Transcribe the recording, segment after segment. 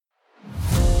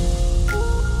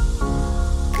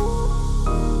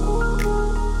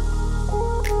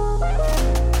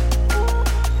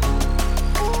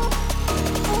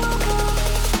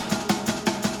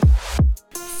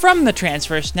From the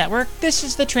Transverse Network, this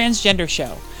is The Transgender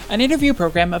Show, an interview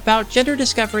program about gender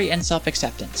discovery and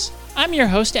self-acceptance. I'm your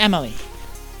host, Emily.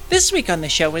 This week on the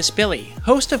show is Billie,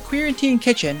 host of Queer and Teen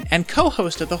Kitchen and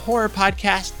co-host of the horror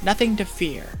podcast Nothing to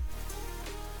Fear.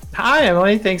 Hi,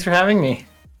 Emily. Thanks for having me.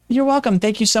 You're welcome.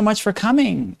 Thank you so much for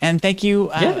coming. And thank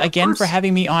you again for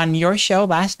having me on your show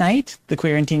last night, the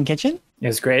Queer and Teen Kitchen. It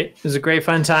was great. It was a great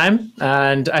fun time.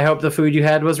 And I hope the food you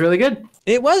had was really good.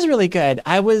 It was really good.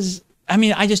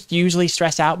 I just usually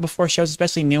stress out before shows,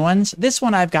 especially new ones. This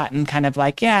one I've gotten kind of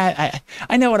like, I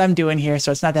know what I'm doing here,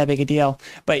 so it's not that big a deal.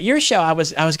 But your show, I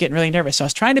was getting really nervous. So I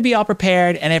was trying to be all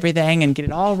prepared and everything and get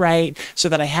it all right so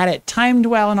that I had it timed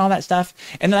well and all that stuff.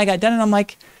 And then I got done and I'm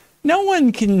like, no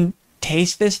one can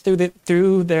taste this through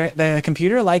the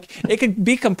computer. Like, it could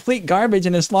be complete garbage,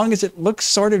 and as long as it looks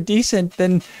sort of decent,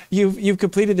 then you've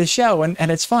completed the show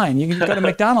and it's fine. You can go to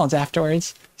McDonald's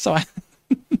afterwards. So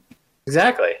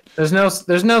Exactly. There's no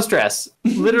stress.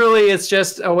 Literally, it's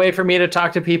just a way for me to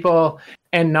talk to people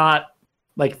and not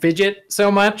like fidget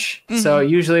so much. Mm-hmm. So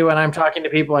usually when I'm talking to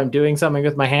people, I'm doing something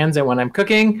with my hands, and when I'm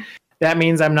cooking, that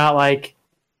means I'm not like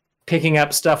picking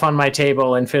up stuff on my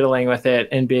table and fiddling with it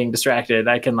and being distracted.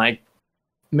 I can like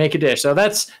make a dish. So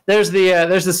there's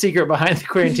the secret behind the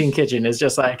Queer and Teen Kitchen, is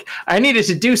just like I needed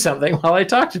to do something while I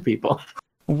talk to people.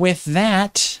 With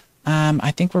that,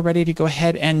 I think we're ready to go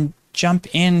ahead and jump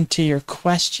into your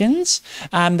questions.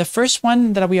 The first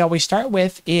one that we always start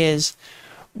with is,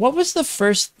 when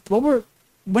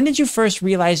did you first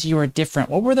realize you were different?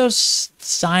 What were those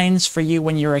signs for you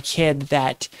when you were a kid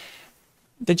that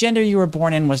the gender you were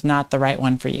born in was not the right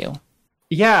one for you?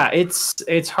 Yeah,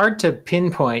 it's hard to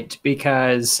pinpoint,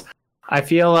 because I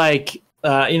feel like,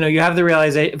 you have the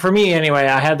realization, for me anyway,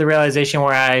 I had the realization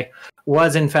where I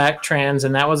was in fact trans,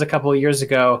 and that was a couple of years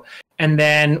ago. And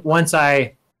then once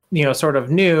I, sort of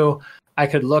knew, I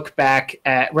could look back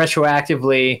at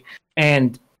retroactively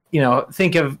and,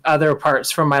 think of other parts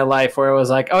from my life where it was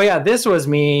like, oh yeah, this was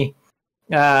me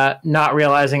not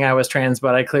realizing I was trans,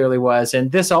 but I clearly was. And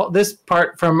this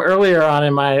part from earlier on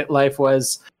in my life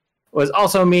was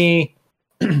also me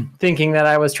thinking that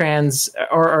I was trans,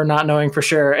 or not knowing for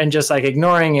sure and just like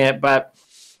ignoring it. But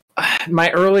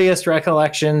my earliest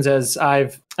recollections as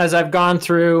I've gone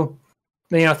through,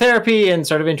 therapy and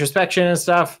sort of introspection and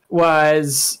stuff,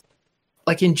 was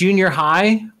like in junior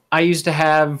high, I used to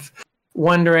have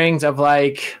wonderings of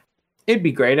like, it'd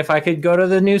be great if I could go to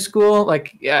the new school.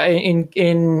 Like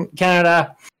in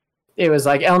Canada, it was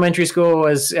like elementary school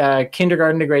was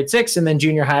kindergarten to grade 6, and then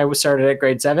junior high was started at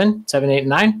grade 7, 8, and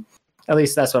 9. At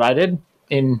least that's what I did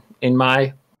in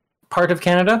my part of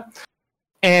Canada.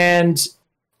 And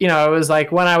it was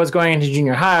like when I was going into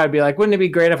junior high, I'd be like, wouldn't it be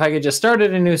great if I could just start at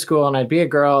a new school and I'd be a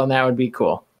girl and that would be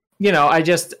cool? I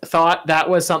just thought that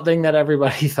was something that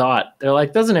everybody thought. They're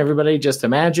like, doesn't everybody just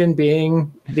imagine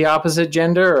being the opposite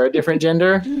gender or a different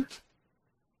gender?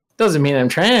 Doesn't mean I'm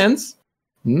trans.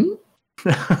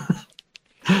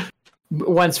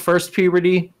 Once first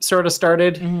puberty sort of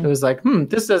started, it was like,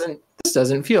 this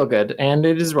doesn't feel good, and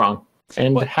it is wrong.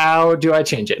 And how do I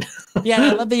change it? Yeah,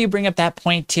 I love that you bring up that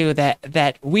point too,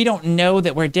 that we don't know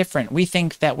that we're different. We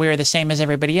think that we're the same as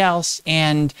everybody else,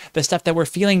 and the stuff that we're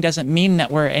feeling doesn't mean that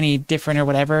we're any different or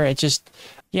whatever. It just,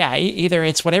 either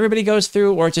it's what everybody goes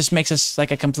through, or it just makes us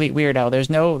like a complete weirdo.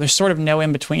 There's sort of no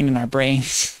in between in our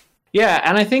brains. Yeah,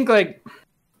 and I think like,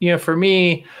 for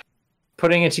me,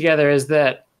 putting it together is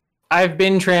that I've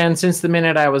been trans since the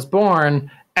minute I was born.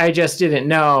 I just didn't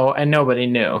know, and nobody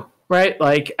knew. Right?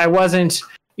 Like I wasn't,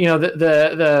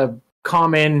 the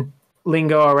common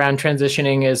lingo around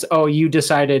transitioning is, oh, you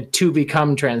decided to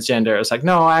become transgender. It's like,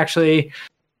 no, I actually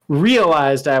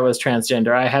realized I was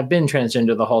transgender. I have been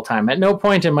transgender the whole time. At no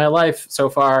point in my life so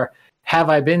far have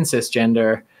I been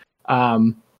cisgender.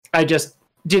 I just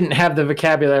didn't have the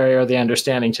vocabulary or the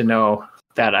understanding to know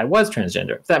that I was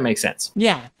transgender, if that makes sense.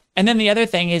 Yeah. And then the other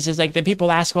thing is like the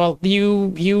people ask, well,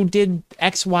 you did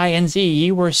X, Y, and Z.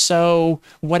 You were so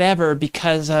whatever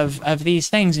because of these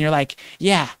things. And you're like,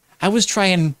 yeah, I was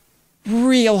trying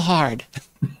real hard.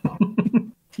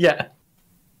 Yeah,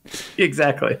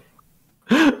 exactly.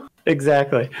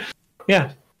 Exactly.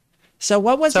 Yeah. So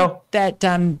what was it that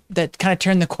kind of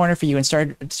turned the corner for you and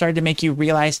started to make you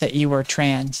realize that you were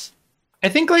trans? I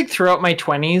think like throughout my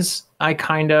 20s, I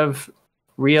kind of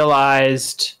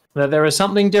realized that there was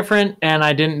something different, and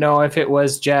I didn't know if it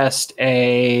was just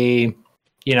if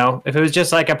it was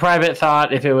just like a private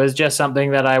thought, if it was just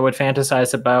something that I would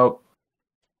fantasize about.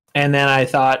 And then I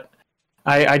thought,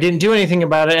 I didn't do anything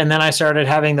about it, and then I started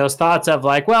having those thoughts of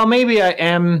like, well, maybe I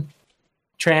am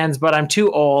trans, but I'm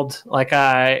too old. Like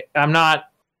I'm not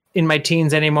in my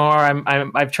teens anymore.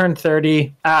 I've turned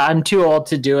 30. I'm too old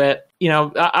to do it. You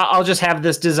know, I'll just have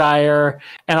this desire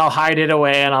and I'll hide it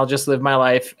away and I'll just live my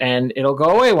life and it'll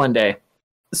go away one day.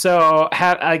 So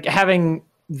having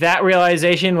that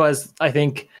realization was, I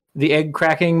think, the egg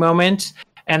cracking moment.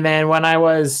 And then when I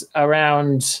was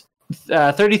around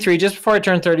 33, just before I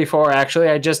turned 34, actually,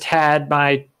 I just had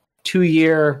my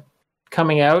 2-year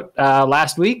coming out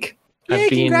last week. Yay,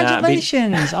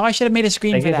 congratulations! I should have made a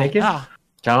screen for that. Thank you. Oh.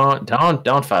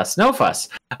 Don't fuss. No fuss.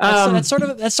 That's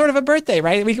sort of a birthday,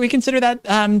 right? We consider that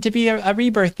to be a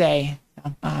rebirthday.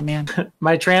 Oh man,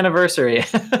 my Tranniversary.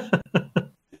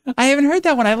 I haven't heard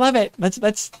that one. I love it.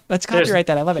 Let's copyright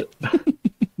that. I love it.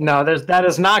 No, that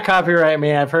is not copyright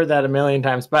me. I've heard that a million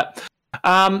times. But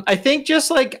I think just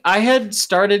like I had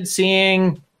started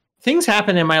seeing things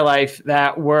happen in my life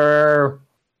that were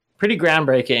pretty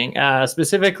groundbreaking.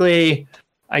 Specifically,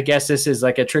 I guess this is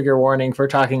like a trigger warning for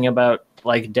talking about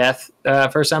like death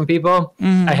for some people.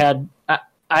 Mm.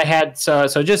 I had so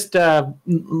just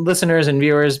listeners and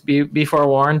viewers be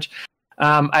forewarned.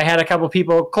 I had a couple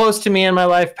people close to me in my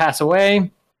life pass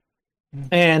away,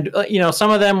 and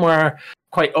some of them were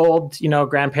quite old,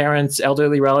 grandparents,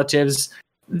 elderly relatives,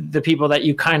 the people that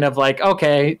you kind of like,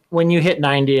 okay, when you hit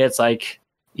 90, it's like,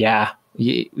 yeah,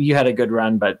 you had a good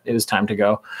run, but it was time to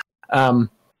go,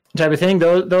 type of thing.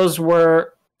 Those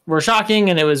were shocking,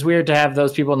 and it was weird to have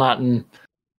those people not in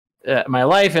my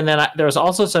life. And then there was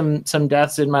also some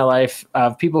deaths in my life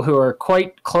of people who are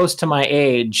quite close to my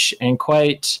age and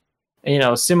quite,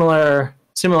 similar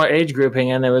age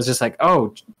grouping. And it was just like,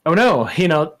 oh no,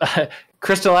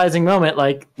 crystallizing moment,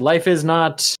 like life is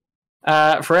not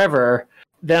forever.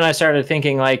 Then I started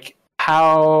thinking, like,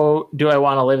 how do I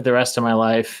want to live the rest of my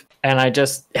life? And I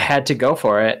just had to go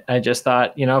for it. I just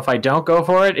thought, if I don't go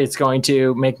for it, it's going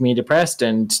to make me depressed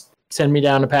and send me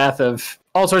down a path of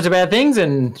all sorts of bad things.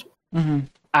 And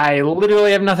I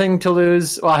literally have nothing to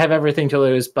lose. Well, I have everything to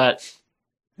lose, but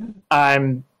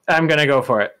I'm going to go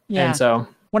for it. Yeah. And so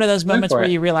one of those moments where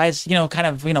you realize,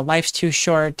 life's too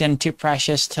short and too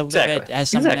precious to live it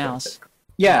as someone else.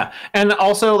 Yeah. And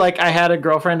also, like, I had a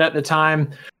girlfriend at the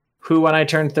time who, when I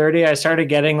turned 30, I started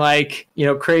getting like,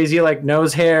 crazy like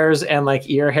nose hairs and like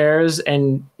ear hairs.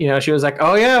 And, she was like,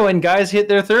 oh yeah, when guys hit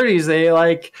their 30s, they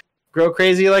like grow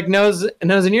crazy like nose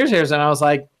and ears hairs. And I was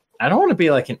like, I don't want to be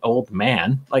like an old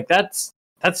man. Like that's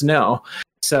no.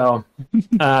 So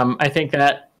I think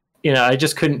that, I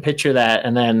just couldn't picture that.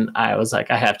 And then I was like,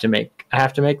 I have to make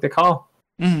the call.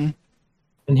 Mm-hmm.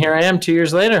 And here I am 2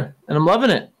 years later, and I'm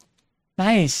loving it.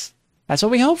 Nice. That's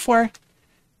what we hope for.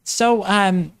 So,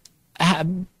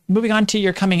 moving on to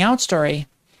your coming out story,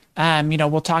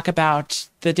 we'll talk about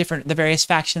the various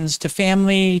factions to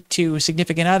family, to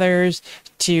significant others,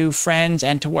 to friends,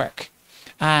 and to work.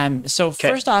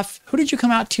 First off, who did you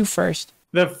come out to first?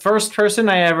 The first person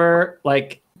I ever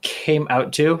came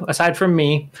out to, aside from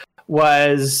me,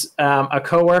 was a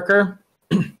coworker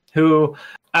who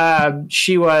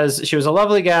she was a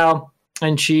lovely gal,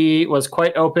 and she was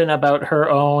quite open about her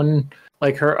own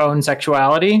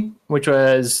sexuality, which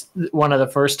was one of the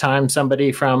first times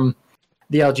somebody from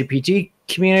the LGBT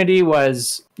community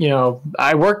was,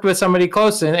 I worked with somebody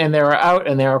close and they were out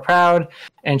and they were proud.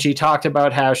 And she talked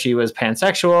about how she was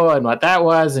pansexual and what that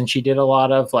was. And she did a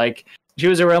lot of she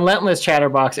was a relentless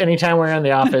chatterbox. Anytime we were in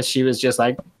the office, she was just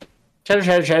like,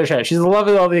 chatter. She's a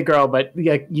lovely, lovely girl, but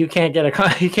you can't get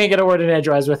a word in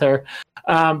edgewise with her.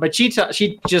 But she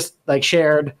just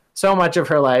shared so much of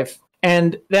her life.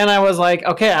 And then I was like,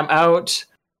 okay, I'm out.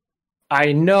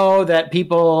 I know that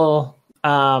people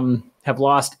have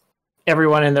lost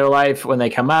everyone in their life when they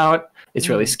come out. It's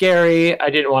really scary. I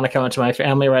didn't want to come out to my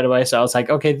family right away. So I was like,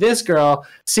 okay, this girl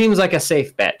seems like a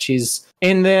safe bet. She's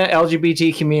in the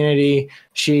LGBT community.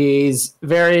 She's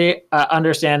very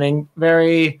understanding,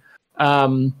 very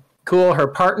cool. Her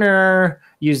partner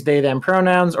used they, them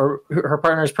pronouns, or her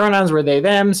partner's pronouns were they,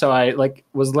 them. So I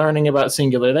was learning about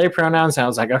singular they pronouns. And I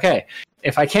was like, okay,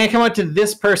 if I can't come out to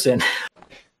this person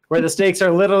where the stakes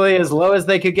are literally as low as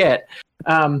they could get,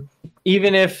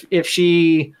 even if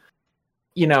she,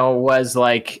 was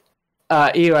like,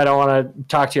 ew, I don't want to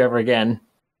talk to you ever again.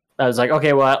 I was like,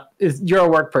 okay, well, you're a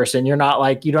work person. You're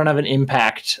not you don't have an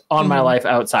impact on my life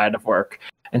outside of work.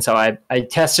 And so I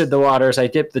tested the waters. I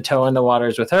dipped the toe in the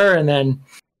waters with her, and then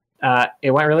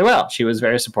it went really well. She was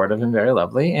very supportive and very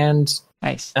lovely. And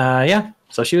nice.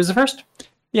 So she was the first.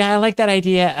 Yeah, I like that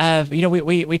idea of,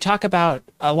 we talk about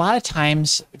a lot of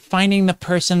times finding the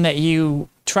person that you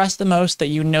trust the most, that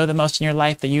you know the most in your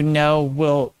life, that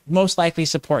will most likely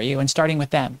support you, and starting with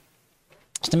them.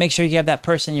 Just to make sure you have that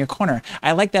person in your corner.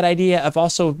 I like that idea of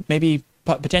also maybe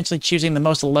potentially choosing the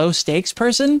most low stakes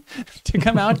person to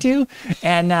come out to.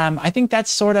 And I think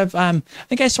that's sort of, I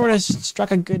think I sort of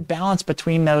struck a good balance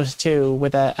between those two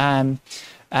with a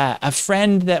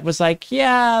friend that was like,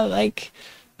 yeah, like,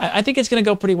 I think it's going to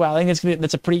go pretty well. I think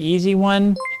that's a pretty easy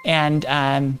one. And,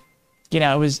 you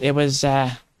know, it was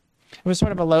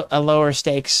sort of a lower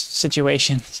stakes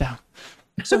situation.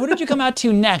 So who did you come out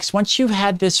to next? Once you've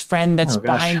had this friend that's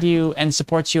behind you and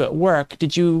supports you at work,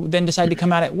 did you then decide to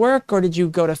come out at work, or did you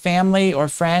go to family or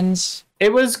friends?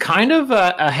 It was kind of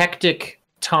a hectic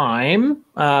time.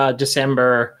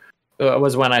 December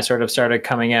was when I sort of started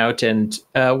coming out, and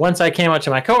once I came out to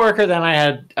my coworker, then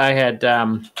I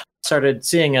had started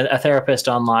seeing a therapist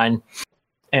online,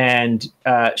 and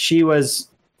she was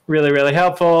really, really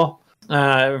helpful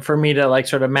for me to like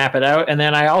sort of map it out. And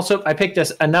then I picked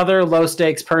another low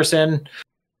stakes person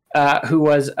who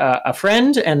was a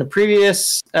friend and a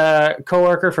previous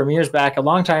coworker from years back, a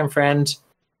longtime friend,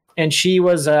 and she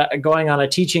was going on a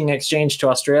teaching exchange to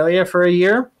Australia for a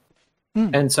year.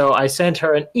 And so I sent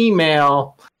her an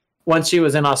email once she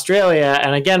was in Australia.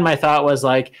 And again, my thought was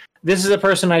like, this is a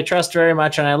person I trust very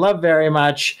much and I love very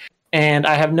much, and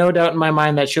I have no doubt in my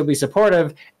mind that she'll be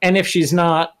supportive. And if she's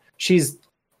not, she's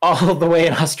all the way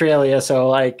in Australia, so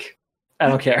like, I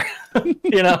don't care.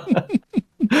 You know?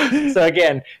 So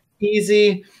again,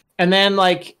 easy. And then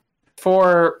like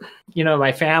for, you know,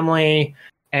 my family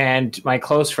and my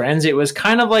close friends, it was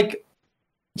kind of like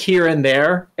here and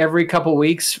there every couple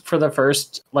weeks for the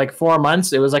first like 4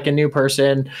 months. It was like a new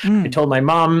person. I told my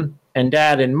mom and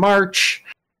dad in March,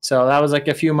 so that was like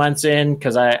a few months in,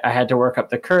 because I had to work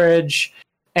up the courage.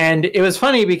 And it was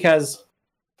funny because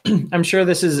I'm sure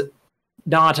this is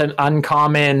not an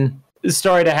uncommon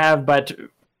story to have, but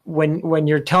when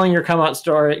you're telling your coming out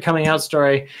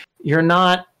story, you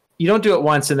don't do it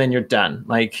once and then you're done.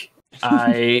 Like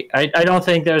I don't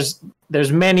think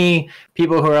there's many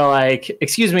people who are like,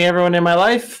 excuse me, everyone in my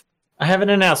life, I have an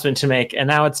announcement to make, and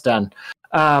now it's done.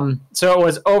 So it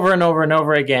was over and over and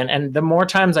over again. And the more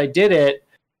times I did it,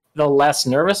 the less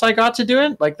nervous I got to do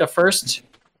it. Like the first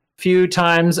few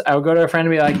times I would go to a friend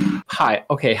and be like, hi,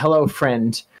 okay, hello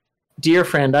friend. Dear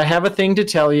friend, I have a thing to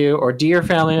tell you, or dear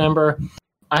family member,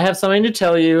 I have something to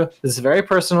tell you. This is very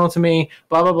personal to me,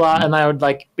 blah, blah, blah. And I would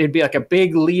like, it'd be like a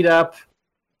big lead up,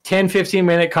 10,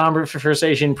 15-minute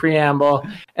conversation preamble.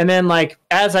 And then like,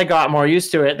 as I got more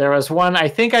used to it, there was one, I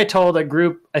think I told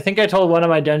one of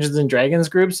my Dungeons and Dragons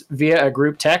groups via a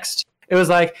group text. It was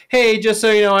like, hey, just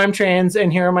so you know, I'm trans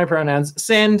and here are my pronouns.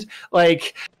 Send.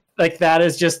 Like that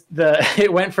is just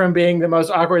it went from being the most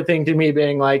awkward thing to me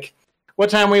being like, what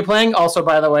time are we playing? Also,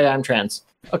 by the way, I'm trans.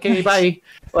 Okay, nice. Bye.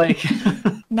 Like,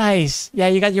 nice. Yeah,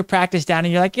 you got your practice down,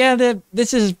 and you're like, yeah,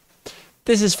 this is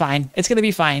fine. It's gonna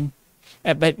be fine.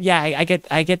 But yeah,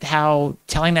 I get how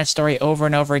telling that story over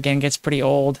and over again gets pretty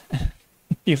old.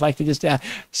 You'd like to just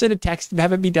send a text,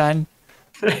 have it be done.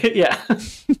 Yeah.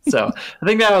 So I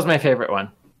think that was my favorite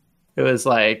one. It was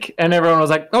like, and everyone was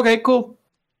like, okay, cool.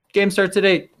 Game starts at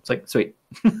 8. It's like, sweet.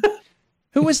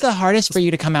 Who was the hardest for you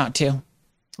to come out to?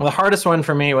 Well, the hardest one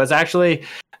for me was actually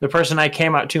the person I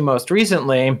came out to most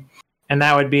recently, and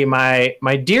that would be my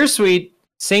dear sweet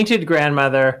sainted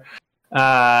grandmother,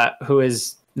 who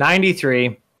is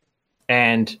 93,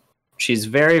 and she's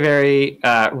very, very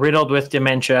riddled with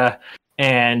dementia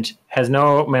and has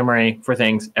no memory for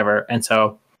things ever. And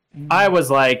so I was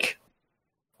like,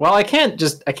 well, I can't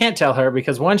tell her,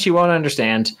 because one, she won't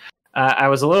understand. I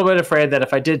was a little bit afraid that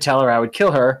if I did tell her, I would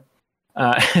kill her.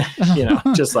 You know,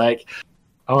 just like,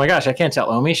 oh my gosh, I can't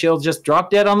tell Omi. She'll just drop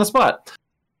dead on the spot.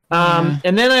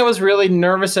 And then I was really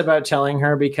nervous about telling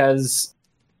her, because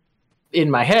in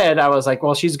my head, I was like,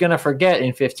 well, she's going to forget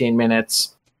in 15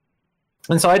 minutes.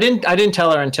 And so I didn't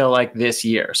tell her until like this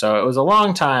year. So it was a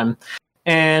long time.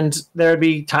 And there'd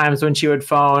be times when she would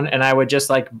phone and I would just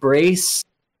like brace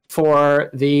for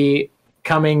the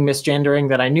coming misgendering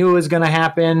that I knew was going to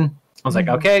happen. I was like,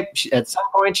 okay, at some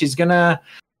point she's going to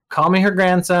call me her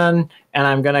grandson, and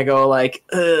I'm going to go like,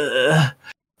 ugh.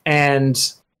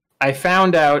 And I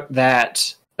found out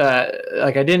that,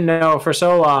 like I didn't know for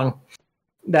so long,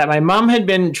 that my mom had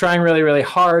been trying really, really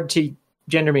hard to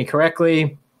gender me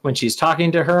correctly when she's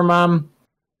talking to her mom.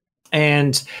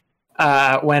 And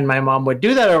when my mom would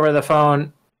do that over the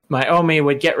phone, my Omi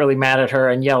would get really mad at her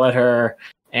and yell at her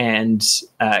and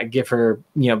give her,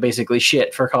 basically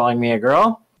shit for calling me a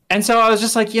girl. And so I was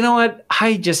just like, you know what?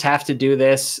 I just have to do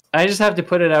this. I just have to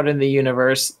put it out in the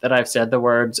universe that I've said the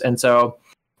words. And so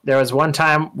there was one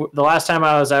time, the last time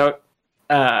I was out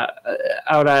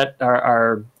at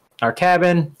our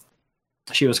cabin,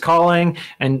 she was calling,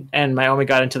 and my Omi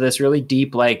got into this really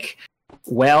deep, like,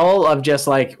 well of just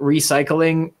like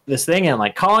recycling this thing and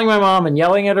like calling my mom and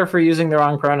yelling at her for using the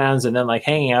wrong pronouns and then like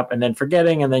hanging up and then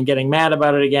forgetting and then getting mad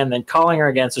about it again, then calling her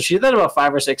again. So she did that about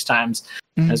 5 or 6 times.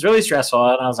 Mm-hmm. It was really stressful.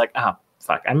 And I was like, oh,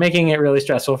 fuck, I'm making it really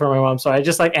stressful for my mom. So I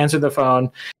just like answered the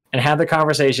phone and had the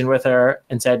conversation with her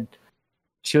and said,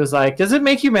 she was like, does it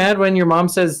make you mad when your mom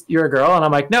says you're a girl? And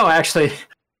I'm like, no, actually,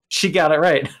 she got it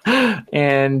right.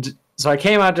 And so I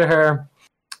came out to her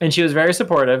and she was very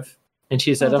supportive. And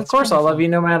she said, of course, wonderful. I'll love you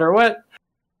no matter what.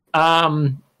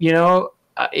 You know,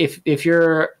 if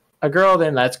you're a girl,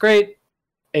 then that's great.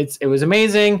 It was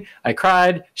amazing. I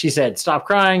cried. She said, stop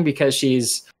crying because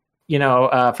she's, you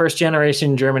know, first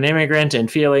generation German immigrant and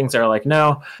feelings are like,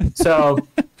 no. So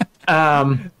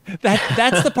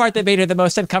that's the part that made her the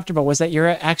most uncomfortable, was that you're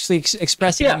actually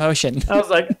expressing emotion. I was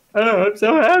like, oh, I'm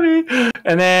so happy.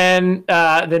 And then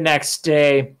the next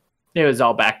day, it was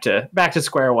all back to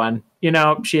square one. You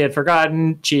know, she had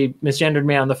forgotten. She misgendered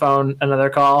me on the phone, another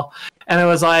call. And it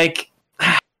was like,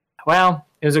 well,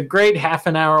 it was a great half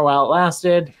an hour while it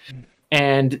lasted.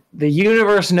 And the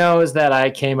universe knows that I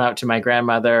came out to my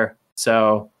grandmother.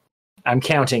 So I'm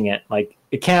counting it. Like,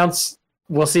 it counts.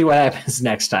 We'll see what happens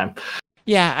next time.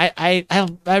 Yeah, I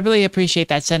really appreciate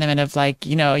that sentiment of like,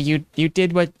 you know, you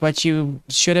did what you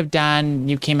should have done.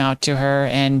 You came out to her,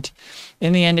 and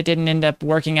in the end, it didn't end up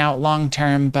working out long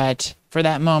term. But for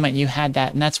that moment, you had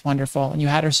that, and that's wonderful. And you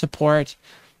had her support.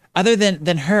 Other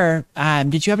than her,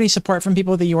 did you have any support from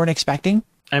people that you weren't expecting?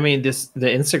 I mean, the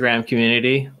Instagram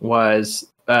community was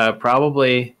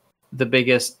probably the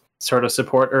biggest sort of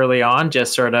support early on.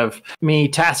 Just sort of me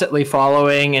tacitly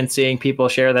following and seeing people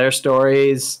share their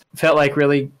stories felt like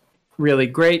really, really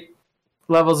great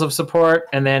levels of support.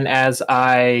 And then as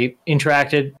I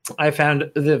interacted, I found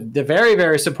the very,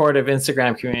 very supportive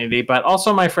Instagram community, but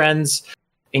also my friends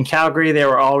in Calgary, they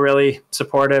were all really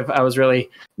supportive. I was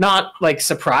really not like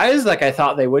surprised, like I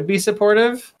thought they would be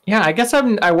supportive. Yeah, I guess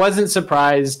I wasn't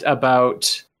surprised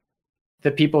about the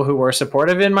people who were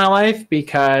supportive in my life,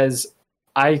 because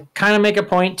I kind of make a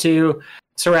point to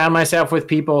surround myself with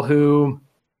people who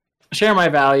share my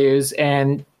values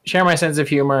and share my sense of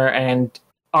humor and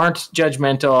aren't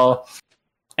judgmental.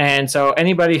 And so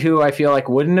anybody who I feel like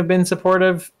wouldn't have been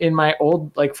supportive in my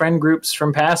old like friend groups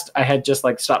from past, I had just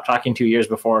like stopped talking to years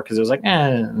before, because it was like,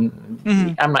 I'm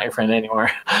not your friend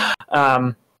anymore.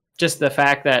 Just the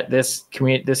fact that this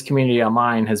community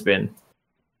online has been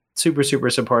super, super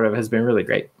supportive has been really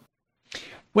great.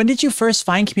 When did you first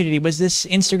find community? Was this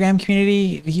Instagram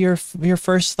community your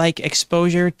first like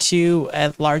exposure to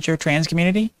a larger trans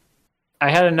community? I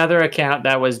had another account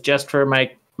that was just for my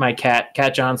cat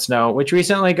Jon Snow, which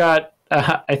recently got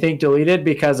I think deleted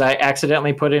because I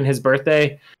accidentally put in his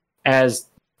birthday as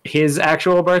his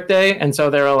actual birthday, and so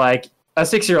they were like, a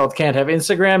 6-year-old can't have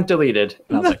Instagram, deleted.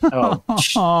 And I was like,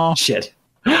 oh shit.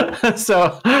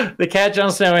 So the cat Jon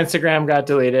Snow Instagram got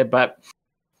deleted, but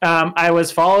I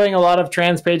was following a lot of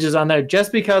trans pages on there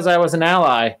just because I was an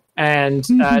ally and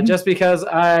just because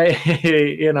I,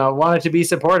 wanted to be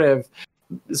supportive.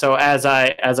 So as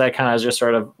I kind of just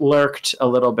sort of lurked a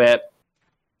little bit,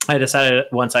 I decided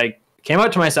once I came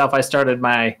out to myself, I started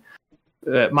my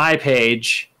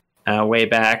page way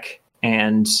back,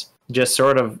 and just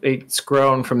sort of it's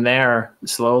grown from there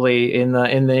slowly in the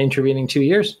intervening 2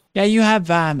 years. Yeah, you have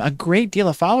a great deal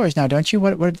of followers now, don't you?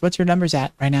 What's your numbers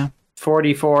at right now?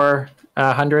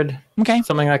 4,400. Okay.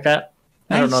 Something like that.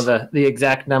 Nice. I don't know the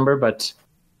exact number, but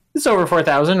it's over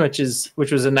 4,000,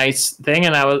 which was a nice thing.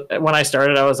 And when I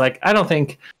started, I was like, I don't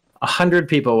think 100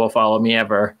 people will follow me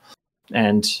ever.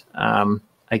 And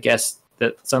I guess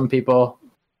that some people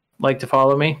like to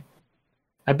follow me.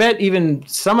 I bet even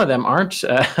some of them aren't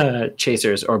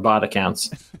chasers or bot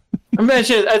accounts.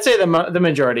 I'd say the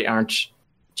majority aren't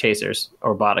chasers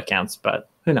or bot accounts, but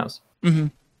who knows? Mm-hmm.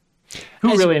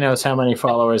 Who really knows how many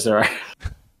followers there are?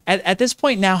 At this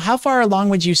point now, how far along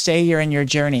would you say you're in your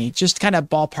journey? Just kind of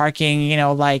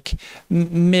ballparking, like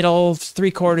middle,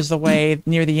 3/4 of the way,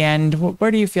 near the end.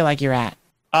 Where do you feel like you're at?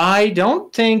 I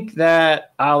don't think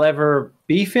that I'll ever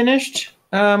be finished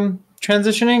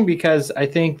transitioning, because I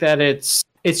think that it's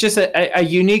just a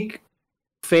unique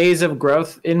phase of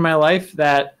growth in my life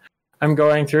that I'm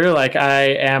going through. Like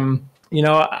I am...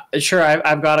 sure,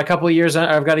 I've got a couple of years.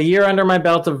 I've got a year under my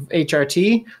belt of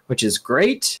HRT, which is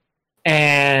great.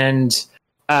 And,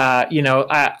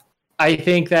 I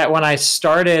think that when I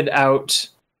started out,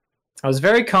 I was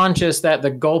very conscious that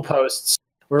the goalposts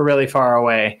were really far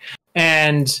away.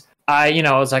 And I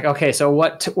was like, okay, so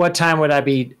what time would I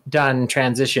be done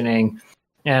transitioning?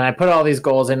 And I put all these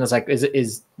goals in. It's like,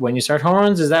 is when you start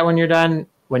hormones, is that when you're done?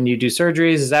 When you do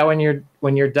surgeries, is that when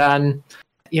you're done?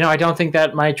 I don't think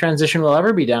that my transition will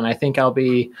ever be done. I think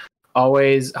hopefully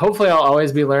I'll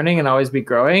always be learning and always be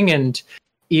growing. And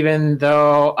even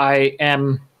though I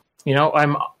am,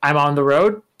 I'm on the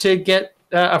road to get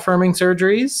affirming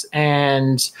surgeries,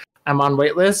 and I'm on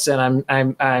wait lists, and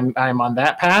I'm on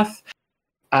that path.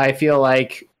 I feel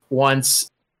like once,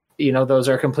 those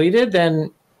are completed,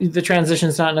 then the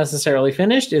transition's not necessarily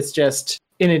finished. It's just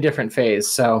in a different phase.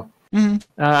 So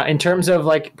in terms of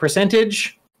like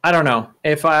percentage, I don't know.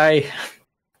 If I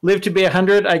live to be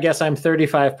 100, I guess I'm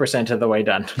 35% of the way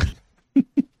done.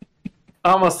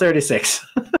 Almost 36.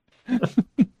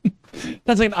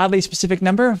 That's like an oddly specific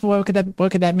number. What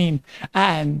could that mean?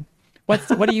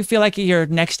 What do you feel like your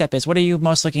next step is? What are you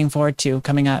most looking forward to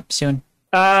coming up soon?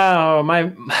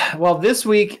 Well, this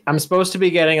week I'm supposed to be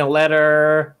getting a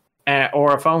letter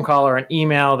or a phone call or an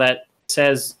email that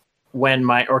says when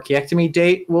my orchiectomy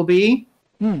date will be,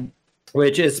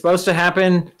 which is supposed to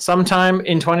happen sometime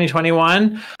in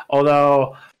 2021.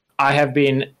 Although I have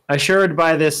been assured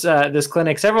by this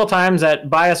clinic several times that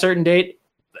by a certain date,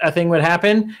 a thing would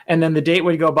happen, and then the date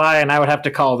would go by and I would have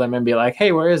to call them and be like,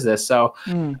 hey, where is this? So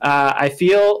I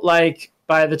feel like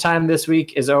by the time this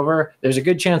week is over, there's a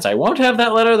good chance I won't have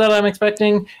that letter that I'm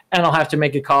expecting, and I'll have to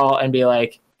make a call and be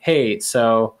like, hey,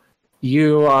 so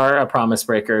you are a promise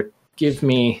breaker. Give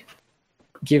me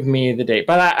the date.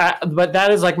 But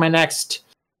that is like my next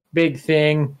big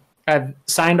thing. I've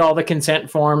signed all the consent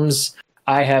forms.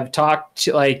 I have talked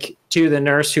to the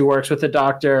nurse who works with the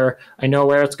doctor. I know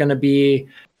where it's going to be,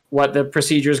 what the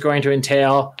procedure is going to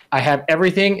entail. I have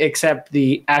everything except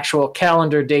the actual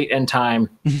calendar date and time.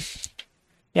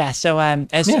 Yeah. So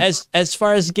as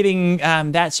far as getting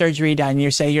that surgery done,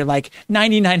 you say you're like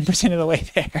 99% of the way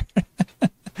there.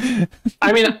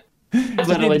 I mean, I've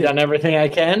literally done everything I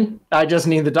can. I just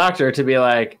need the doctor to be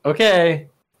like, okay,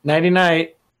 nighty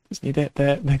night. Just need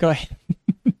the go ahead.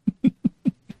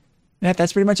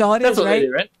 That's pretty much all it is, what right? They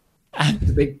do, right?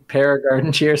 The big pair of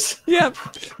garden shears. Yep.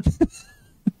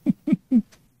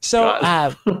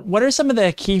 So, what are some of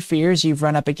the key fears you've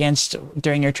run up against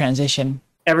during your transition?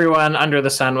 Everyone under the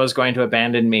sun was going to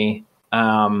abandon me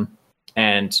and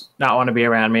not want to be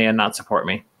around me and not support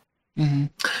me.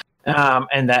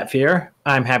 And that fear,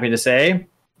 I'm happy to say,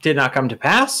 did not come to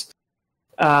pass.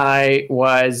 I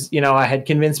was, I had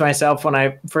convinced myself when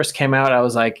I first came out, I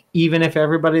was like, even if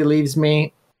everybody leaves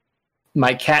me,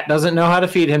 my cat doesn't know how to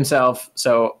feed himself.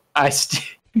 So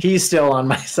he's still on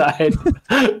my side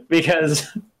because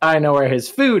I know where his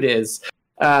food is.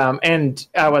 And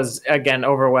I was, again,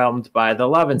 overwhelmed by the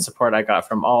love and support I got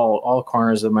from all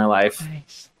corners of my life,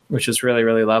 which was really,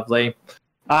 really lovely.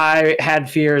 I had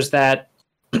fears that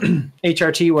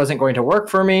HRT wasn't going to work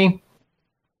for me.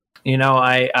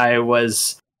 I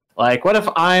was like, what if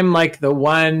I'm like the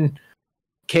one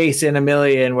case in a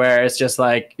million where it's just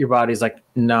like your body's like,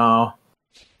 no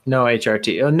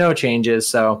HRT, no changes.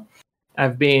 So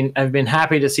I've been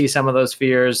happy to see some of those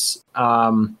fears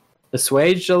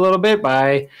assuaged a little bit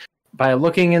by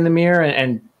looking in the mirror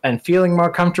and feeling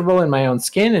more comfortable in my own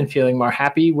skin and feeling more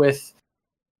happy with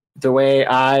the way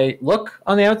I look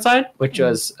on the outside, which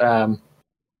is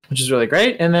really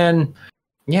great. And then,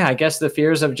 I guess the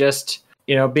fears of just,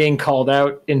 being called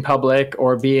out in public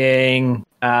or being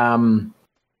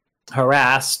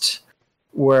harassed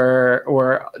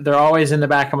they're always in the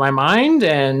back of my mind.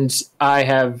 And I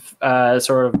have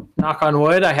sort of, knock on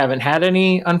wood, I haven't had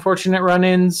any unfortunate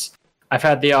run-ins. I've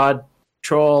had the odd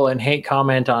troll and hate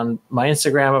comment on my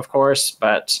Instagram, of course,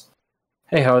 but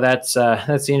hey ho, that's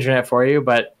the internet for you.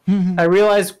 But I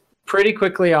realized pretty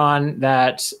quickly on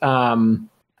that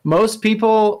most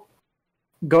people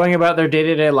going about their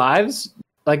day-to-day lives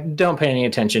don't pay any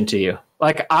attention to you.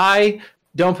 I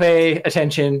don't pay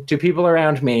attention to people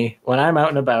around me when I'm out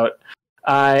and about.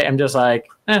 I am just like,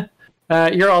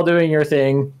 you're all doing your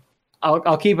thing.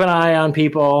 I'll keep an eye on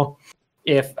people.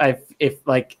 If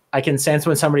I can sense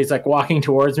when somebody's walking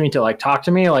towards me to talk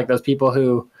to me, those people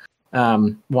who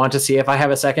want to see if I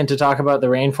have a second to talk about the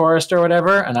rainforest or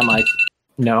whatever, and I'm like,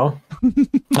 no.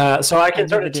 So I can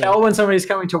sort of tell when somebody's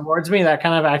coming towards me. That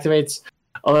kind of activates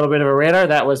a little bit of a radar.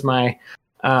 That was my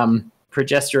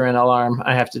progesterone alarm.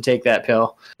 I have to take that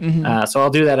pill. So I'll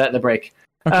do that at the break.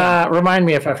 Okay. Remind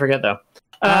me if I forget, though.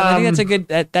 I think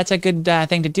that's a good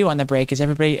thing to do on the break. Is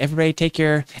everybody take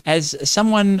your, as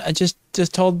someone just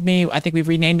told me, I think we've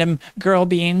renamed them Girl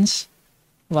Beans.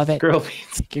 Love it. Girl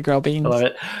Beans. Take your Girl Beans. I love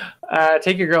it.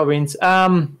 Take your Girl Beans.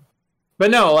 But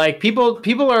no,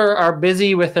 people are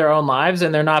busy with their own lives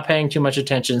and they're not paying too much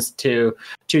attention to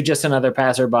just another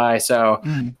passerby. So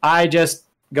I just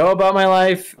go about my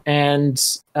life, and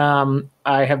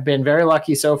I have been very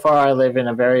lucky so far. I live in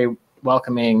a very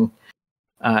welcoming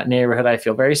neighborhood. I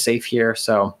feel very safe here.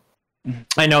 So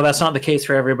I know that's not the case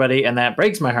for everybody, and that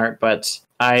breaks my heart, but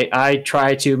I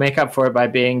try to make up for it by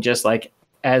being just like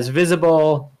as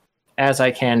visible as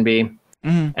I can be.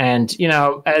 And, you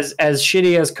know, as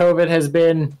shitty as COVID has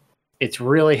been, it's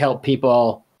really helped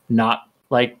people not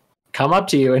like come up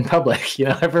to you in public. You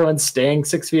know, everyone's staying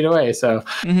 6 feet away. So,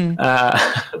 you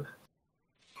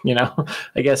know,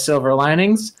 I guess silver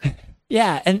linings.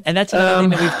 Yeah. And that's another thing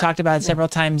that we've talked about several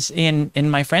times in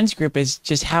my friends group is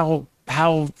just how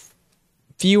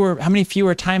many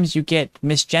fewer times you get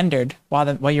misgendered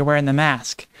while you're wearing the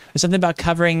mask. There's something about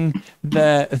covering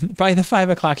probably the 5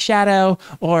 o'clock shadow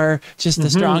or just the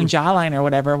strong jawline or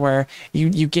whatever, where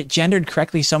you get gendered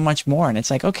correctly so much more. And it's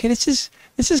like, okay, this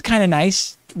is kind of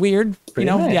nice, weird, you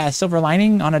know, nice. Yeah, silver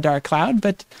lining on a dark cloud,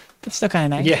 but still kind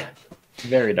of nice. Yeah,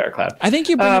 very dark cloud. I think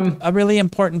you bring up a really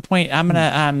important point. I'm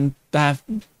gonna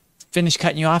finish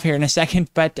cutting you off here in a second,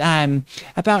 but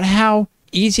about how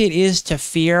easy it is to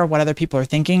fear what other people are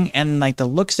thinking and like the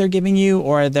looks they're giving you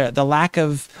or the lack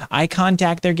of eye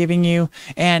contact they're giving you.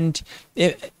 And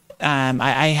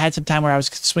I had some time where I was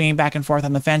swinging back and forth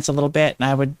on the fence a little bit, and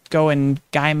I would go in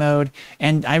guy mode,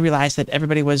 and I realized that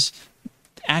everybody was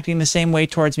acting the same way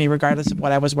towards me regardless of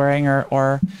what I was wearing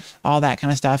or all that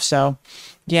kind of stuff. So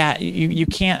yeah, you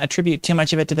can't attribute too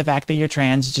much of it to the fact that you're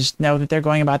trans. Just know that they're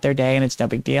going about their day and it's no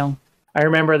big deal. I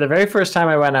remember the very first time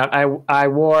I went out, I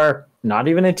wore not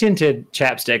even a tinted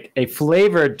chapstick, a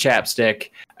flavored chapstick.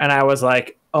 And I was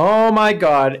like, oh my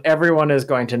God, everyone is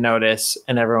going to notice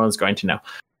and everyone's going to know.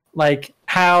 Like,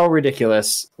 how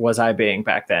ridiculous was I being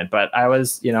back then? But I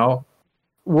was, you know,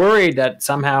 worried that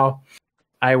somehow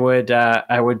I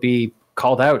would be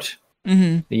called out,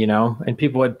 you know, and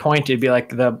people would point. It'd be like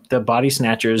the Body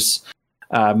Snatchers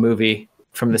movie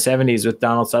from the 70s with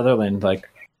Donald Sutherland. Like,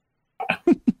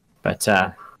 but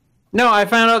no, I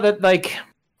found out that like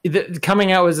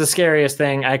coming out was the scariest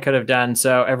thing I could have done.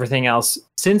 So everything else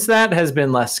since that has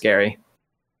been less scary.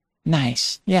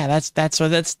 Nice. Yeah, that's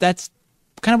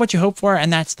kind of what you hope for,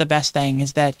 and that's the best thing,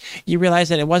 is that you realize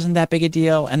that it wasn't that big a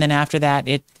deal, and then after that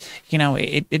it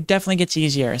definitely gets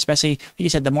easier, especially like you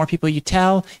said, the more people you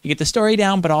tell, you get the story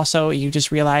down, but also you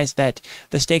just realize that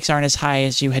the stakes aren't as high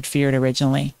as you had feared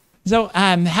originally. So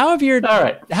how have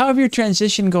your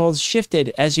transition goals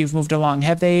shifted as you've moved along?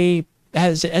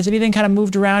 Has anything kind of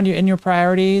moved around in your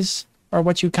priorities or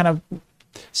what you kind of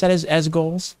set as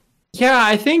goals? Yeah,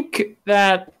 I think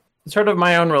that sort of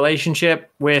my own relationship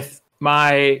with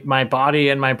my body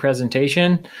and my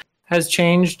presentation has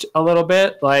changed a little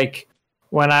bit. Like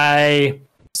when I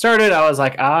started, I was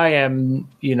like, I am,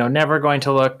 never going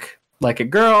to look like a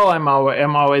girl. I'm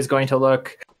always going to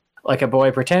look like a boy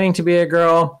pretending to be a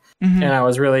girl. And I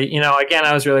was really, again,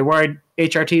 I was really worried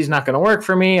HRT is not going to work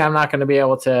for me. I'm not going to be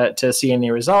able to see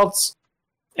any results.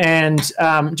 And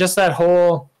just that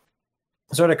whole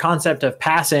sort of concept of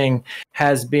passing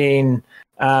has been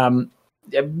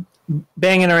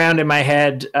banging around in my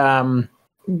head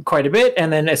quite a bit.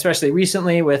 And then especially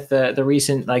recently with the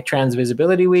recent like Trans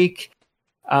Visibility Week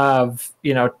of,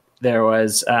 there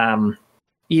was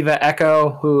Eva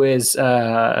Echo, who is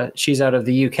she's out of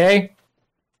the UK.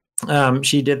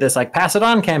 She did this like Pass It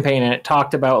On campaign, and it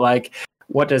talked about like,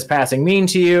 what does passing mean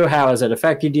to you? How has it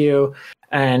affected you?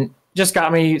 And just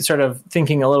got me sort of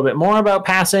thinking a little bit more about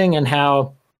passing and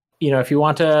how, if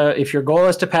your goal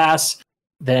is to pass,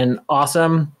 then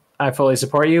awesome. I fully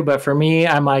support you. But for me,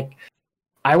 I'm like,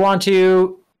 I want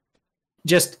to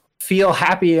just feel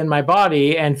happy in my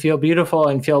body and feel beautiful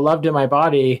and feel loved in my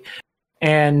body.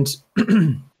 And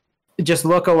just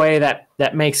look a way that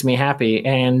makes me happy.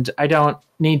 And I don't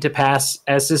need to pass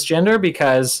as cisgender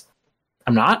because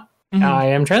I'm not. I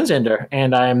am transgender,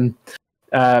 and I'm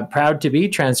proud to be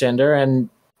transgender and,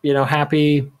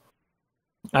 happy.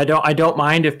 I don't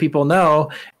mind if people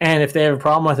know, and if they have a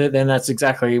problem with it, then that's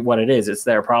exactly what it is. It's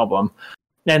their problem.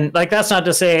 And like, that's not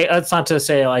to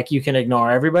say like you can ignore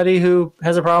everybody who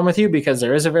has a problem with you, because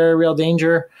there is a very real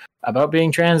danger about being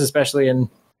trans, especially in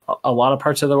a lot of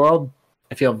parts of the world.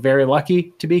 I feel very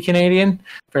lucky to be Canadian,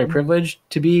 very privileged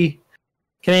to be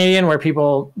Canadian, where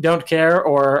people don't care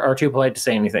or are too polite to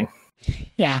say anything.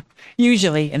 Yeah,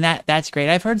 usually, and that's great.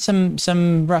 I've heard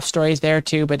some rough stories there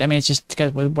too, but I mean, it's just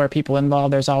because where people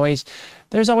involved, there's always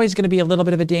going to be a little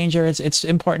bit of a danger. It's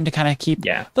important to kind of keep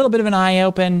a little bit of an eye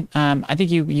open. I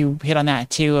think you hit on that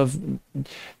too, of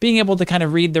being able to kind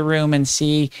of read the room and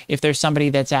see if there's somebody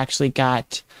that's actually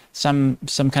got some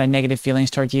kind of negative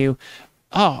feelings toward you.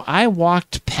 Oh, I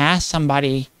walked past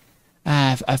somebody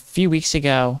a few weeks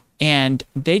ago, and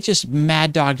they just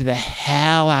mad dogged the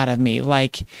hell out of me.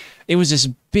 Like, it was this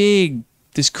big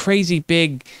this crazy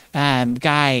big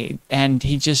guy, and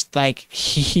he just like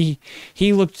he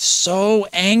looked so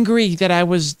angry that I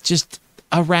was just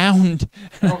around.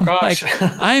 Oh gosh. Like,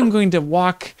 I am going to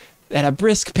walk at a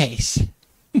brisk pace.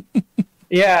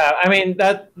 Yeah, I mean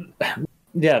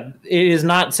it is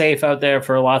not safe out there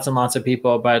for lots and lots of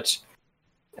people, but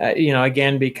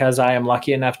again, because I am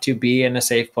lucky enough to be in a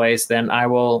safe place, then I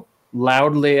will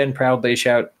loudly and proudly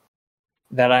shout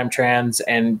that I'm trans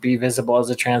and be visible as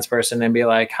a trans person and be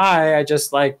like, hi,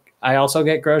 I also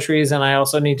get groceries and I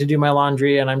also need to do my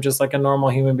laundry and I'm just like a normal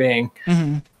human being.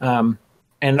 Mm-hmm.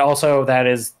 And also that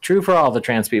is true for all the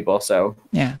trans people. So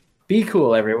yeah, be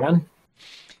cool, everyone.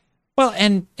 Well,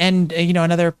 and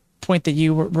another point that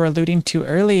you were alluding to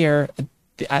earlier,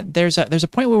 there's a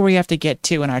point where we have to get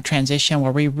to in our transition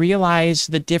where we realize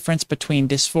the difference between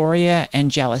dysphoria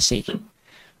and jealousy,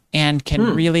 and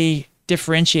can really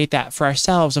differentiate that for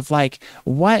ourselves of like,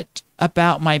 what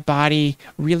about my body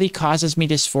really causes me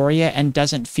dysphoria and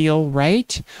doesn't feel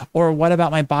right, or what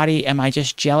about my body am I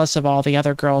just jealous of all the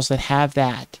other girls that have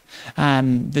that?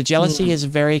 The jealousy is a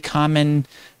very common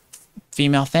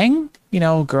female thing.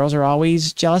 Girls are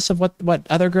always jealous of what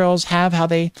other girls have, how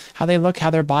they look, how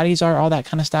their bodies are, all that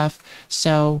kind of stuff.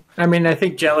 So I mean, I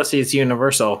think jealousy is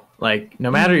universal. Like,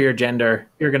 no matter your gender,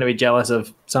 you're going to be jealous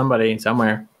of somebody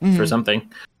somewhere for something.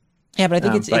 Yeah, but I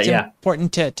think it's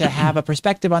important to have a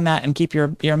perspective on that and keep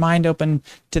your mind open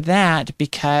to that,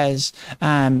 because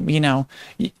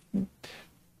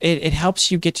it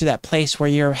helps you get to that place where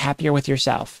you're happier with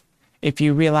yourself. If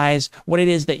you realize what it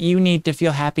is that you need to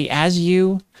feel happy as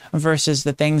you versus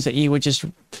the things that would just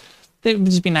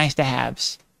be nice to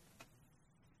haves.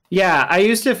 Yeah, I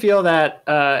used to feel that,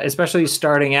 especially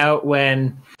starting out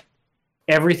when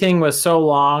everything was so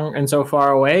long and so far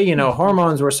away.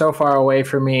 Hormones were so far away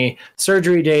from me.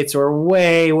 Surgery dates were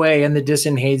way, way in the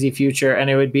distant, hazy future. And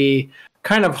it would be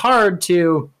kind of hard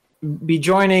to be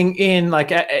joining in, like,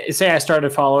 say I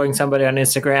started following somebody on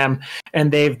Instagram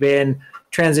and they've been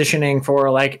transitioning for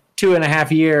like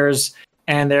 2.5 years,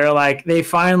 and they're like, they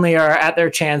finally are at their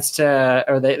chance to,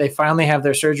 or they finally have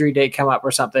their surgery date come up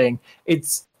or something.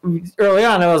 It's early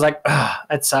on, I was like,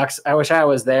 that sucks. I wish I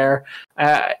was there.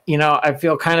 I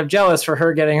feel kind of jealous for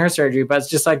her getting her surgery, but it's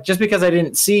just like, just because I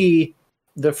didn't see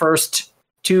the first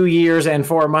 2 years and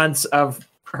 4 months of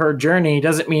her journey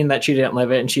doesn't mean that she didn't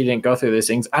live it and she didn't go through these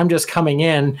things. I'm just coming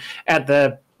in at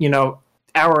the,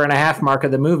 hour and a half mark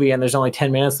of the movie and there's only 10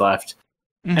 minutes left.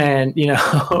 And,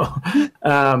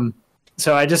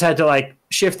 so I just had to like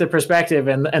shift the perspective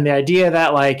and the idea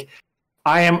that like,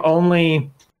 I am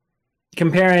only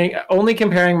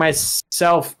comparing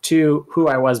myself to who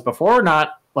I was before,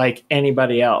 not like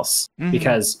anybody else,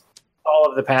 because all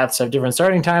of the paths have different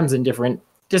starting times and different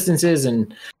distances.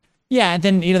 And yeah, and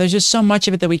then, there's just so much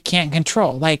of it that we can't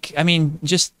control. Like, I mean,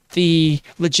 just the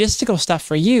logistical stuff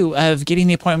for you of getting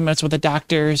the appointments with the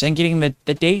doctors and getting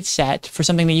the date set for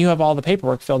something that you have all the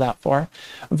paperwork filled out for,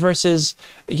 versus,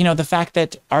 the fact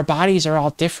that our bodies are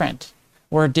all different.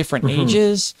 We're different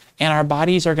ages, and our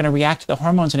bodies are going to react to the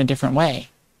hormones in a different way.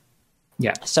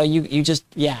 Yeah. So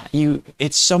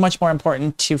it's so much more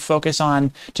important to focus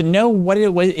on, to know what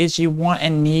it is you want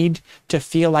and need to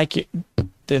feel like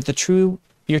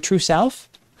your true self,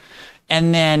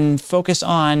 and then focus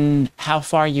on how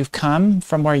far you've come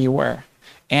from where you were,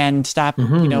 and stop,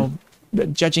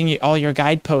 judging all your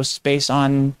guideposts based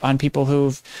on people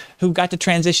who got to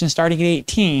transition starting at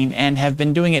 18 and have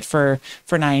been doing it for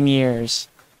 9 years.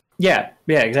 Yeah,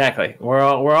 exactly. We're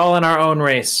all in our own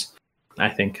race, I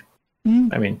think.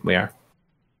 I mean, we are.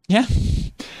 Yeah.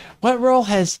 What role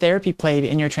has therapy played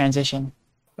in your transition?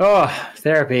 Oh,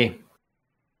 therapy.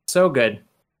 So good.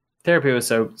 Therapy was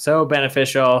so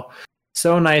beneficial.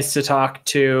 So nice to talk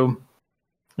to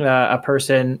a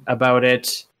person about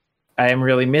it. I am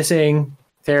really missing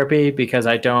therapy because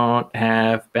I don't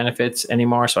have benefits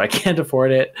anymore, so I can't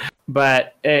afford it.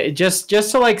 But just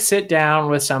to like sit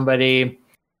down with somebody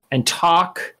and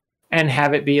talk and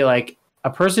have it be like a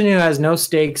person who has no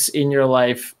stakes in your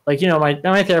life. Like,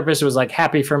 my therapist was like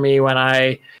happy for me when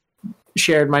I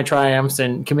shared my triumphs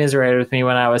and commiserated with me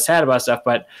when I was sad about stuff,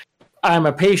 but I'm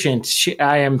a patient.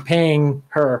 I am paying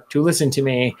her to listen to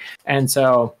me. And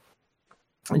so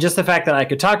just the fact that I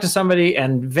could talk to somebody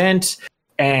and vent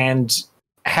and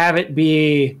have it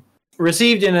be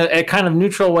received in a kind of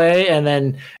neutral way. And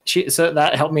then so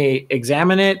that helped me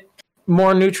examine it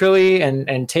more neutrally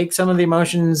and take some of the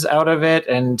emotions out of it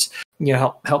and,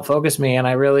 help focus me. And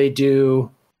I really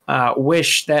do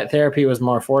wish that therapy was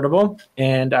more affordable.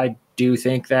 And I do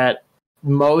think that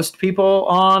most people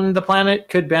on the planet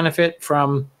could benefit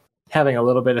from having a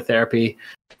little bit of therapy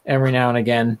every now and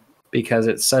again. because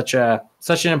it's such an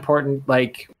important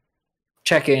like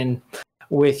check-in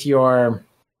with your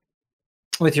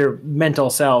mental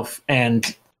self.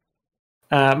 And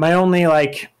my only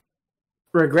like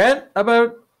regret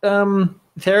about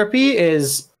therapy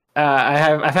is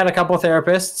I've had a couple of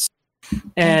therapists,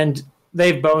 and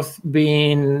they've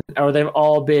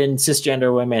all been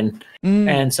cisgender women.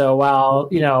 And so while,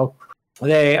 you know,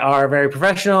 they are very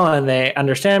professional and they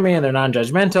understand me and they're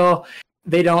non-judgmental,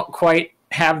 they don't quite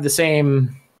have the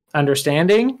same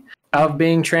understanding of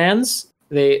being trans.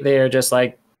 They are just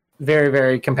like very,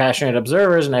 very compassionate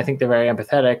observers, and I think they're very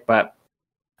empathetic. But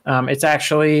it's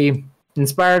actually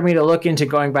inspired me to look into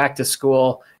going back to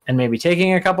school and maybe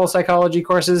taking a couple psychology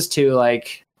courses to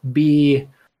like be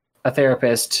a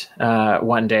therapist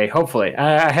one day. Hopefully,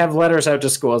 I have letters out to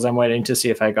schools. I'm waiting to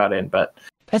see if I got in, but.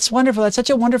 That's wonderful. That's such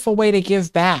a wonderful way to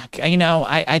give back. You know,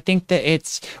 I think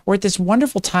that we're at this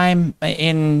wonderful time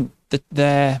in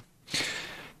the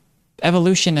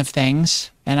evolution of things.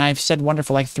 And I've said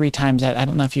wonderful like 3 times. I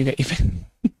don't know if you get even,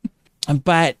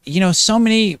 but you know, so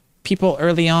many people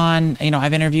early on, you know,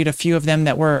 I've interviewed a few of them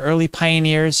that were early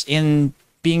pioneers in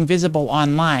being visible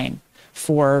online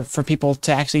for people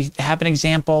to actually have an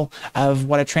example of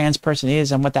what a trans person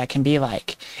is and what that can be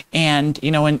like. And, you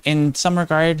know, in some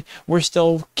regard, we're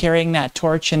still carrying that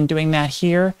torch and doing that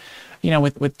here, you know,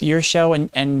 with your show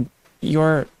and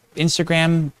your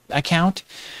Instagram account.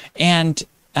 And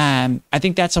I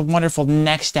think that's a wonderful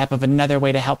next step of another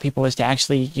way to help people is to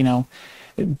actually, you know,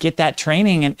 get that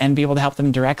training and be able to help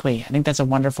them directly. I think that's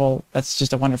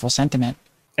just a wonderful sentiment.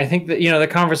 I think that, you know, the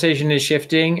conversation is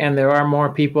shifting, and there are more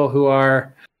people who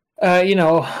are, you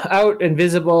know, out and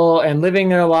visible and living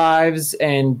their lives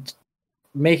and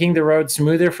making the road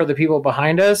smoother for the people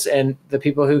behind us and the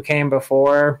people who came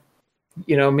before,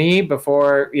 you know, me,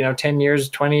 before, you know, 10 years,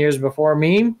 20 years before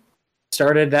me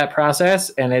started that process.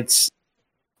 And it's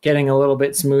getting a little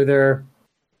bit smoother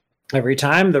every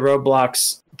time. The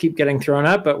roadblocks keep getting thrown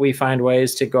up, but we find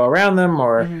ways to go around them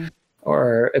or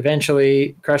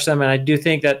eventually crush them. And I do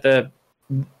think that the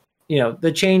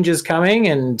change is coming,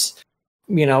 and,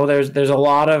 you know, there's a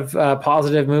lot of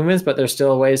positive movements, but there's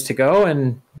still ways to go.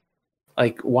 And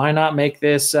like, why not make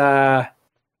this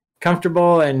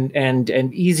comfortable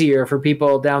and easier for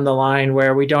people down the line,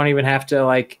 where we don't even have to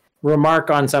like remark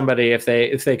on somebody if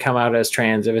they come out as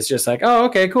trans, if it's just like, oh,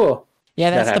 okay, cool. Yeah,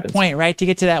 that's the point, right? To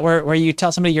get to that where you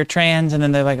tell somebody you're trans and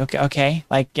then they're like, okay,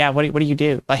 like, yeah, what do you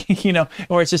do? Like, you know,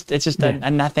 or it's just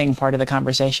a nothing part of the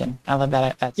conversation. I love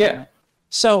that. That's yeah.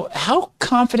 So how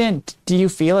confident do you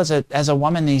feel as a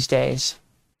woman these days?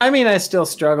 I mean, I still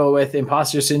struggle with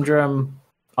imposter syndrome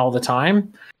all the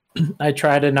time. I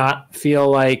try to not feel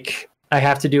like I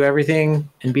have to do everything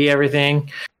and be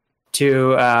everything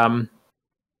to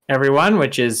everyone,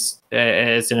 which is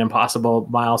an impossible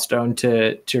milestone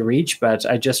to reach. But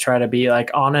I just try to be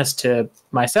like honest to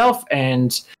myself,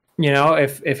 and, you know,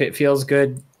 if it feels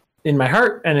good in my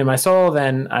heart and in my soul,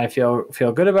 then I feel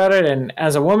good about it. And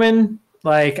as a woman,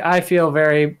 like, I feel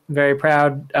very, very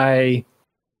proud. I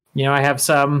have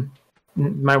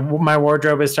my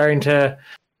wardrobe is starting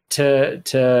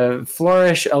to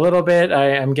flourish a little bit.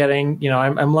 I'm getting,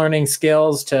 I'm learning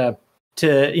skills to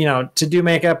do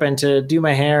makeup and to do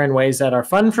my hair in ways that are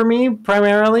fun for me.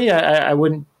 Primarily, I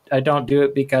don't do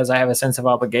it because I have a sense of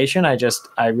obligation.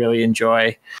 I really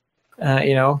enjoy,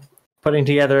 putting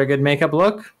together a good makeup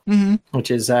look, which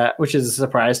is a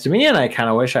surprise to me. And I kind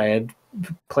of wish I had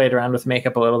played around with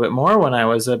makeup a little bit more when I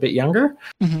was a bit younger,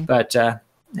 but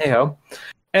hey-ho.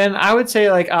 And I would say,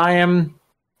 like, I am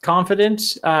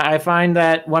confident. I find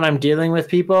that when I'm dealing with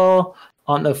people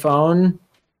on the phone,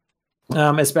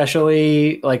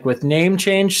 especially like with name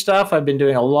change stuff, I've been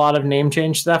doing a lot of name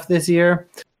change stuff this year.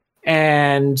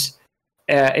 And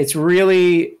it's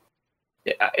really,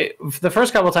 the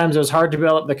first couple of times it was hard to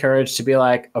build up the courage to be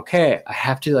like, okay, I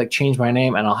have to like change my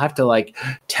name and I'll have to like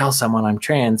tell someone I'm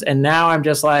trans. And now I'm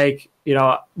just like,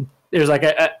 there's like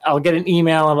I'll get an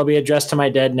email and it'll be addressed to my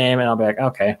dead name, and I'll be like,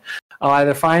 okay, I'll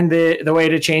either find the way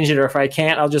to change it, or if I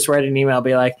can't, I'll just write an email,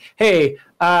 be like, hey,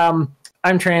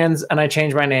 I'm trans and I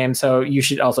changed my name, so you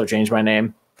should also change my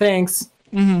name. Thanks.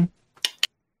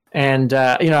 And,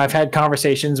 I've had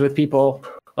conversations with people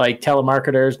like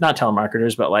telemarketers, not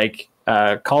telemarketers, but like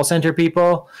call center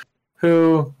people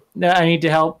who I need to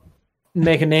help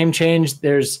make a name change.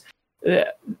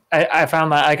 I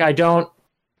found that, like, I don't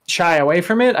shy away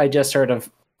from it. I just sort of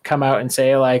come out and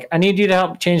say, like, I need you to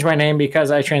help change my name because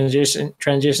I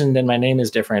transitioned and my name is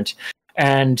different.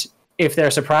 And if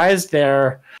they're surprised,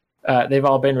 they've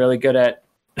all been really good at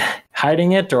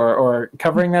hiding it or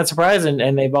covering that surprise,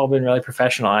 and they've all been really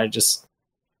professional. I just,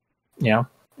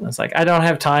 It's like, I don't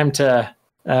have time to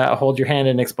hold your hand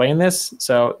and explain this.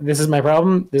 So this is my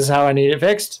problem. This is how I need it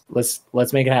fixed.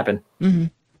 Let's make it happen. Mm-hmm.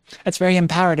 That's very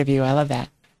empowered of you. I love that.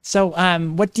 So,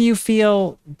 what do you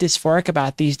feel dysphoric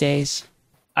about these days?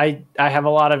 I have a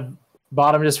lot of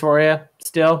bottom dysphoria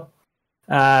still.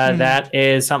 That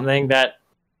is something that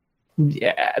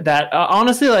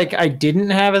honestly, like, I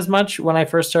didn't have as much when I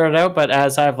first started out, but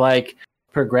as I've like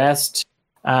progressed,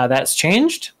 that's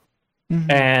changed.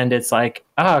 And it's like,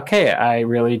 oh, okay, I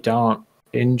really don't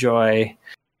enjoy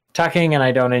tucking, and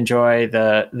I don't enjoy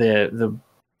the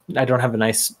I don't have a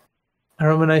nice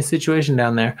situation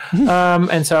down there.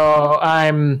 And so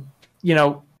I'm,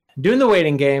 doing the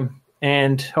waiting game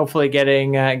and hopefully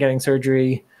getting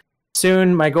surgery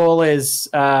soon. My goal is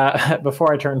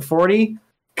before I turn 40.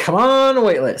 Come on,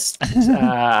 wait list.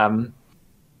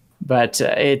 But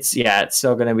it's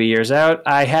still going to be years out.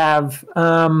 I have,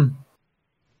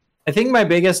 I think my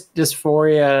biggest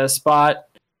dysphoria spot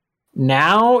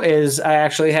now is I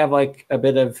actually have like a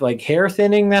bit of like hair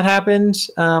thinning that happened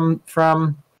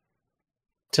from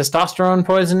testosterone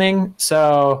poisoning.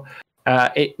 So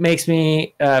it makes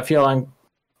me feel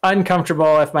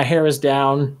uncomfortable if my hair is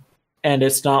down and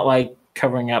it's not like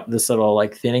covering up this little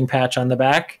like thinning patch on the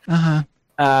back.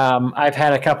 I've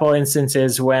had a couple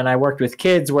instances when I worked with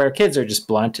kids where kids are just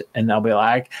blunt and they'll be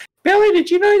like, Billy,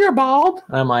 did you know you're bald?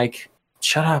 And I'm like,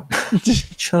 shut up.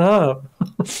 Shut up.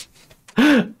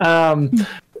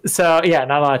 So yeah,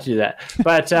 not allowed to do that.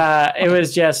 But that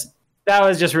was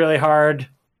just really hard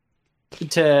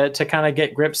to kind of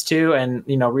get grips to, and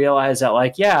realize that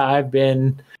like, yeah, I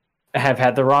have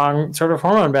had the wrong sort of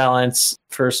hormone balance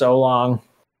for so long.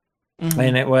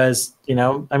 And it was,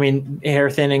 I mean,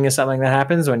 hair thinning is something that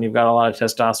happens when you've got a lot of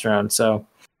testosterone. So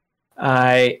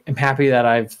I am happy that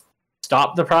I've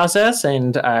stopped the process,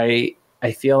 and I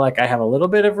feel like I have a little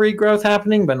bit of regrowth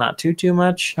happening, but not too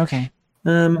much. Okay.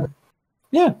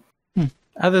 Yeah.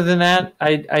 Other than that,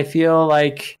 I feel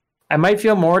like I might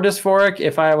feel more dysphoric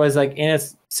if I was like in a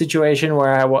situation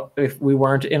where if we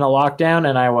weren't in a lockdown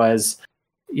and I was,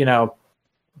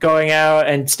 going out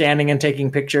and standing and taking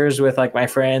pictures with like my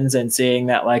friends and seeing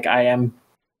that like I am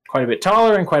quite a bit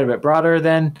taller and quite a bit broader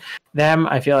than them.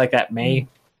 I feel like that may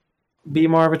be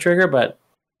more of a trigger, but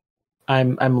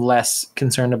I'm less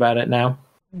concerned about it now.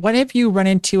 What have you run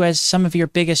into as some of your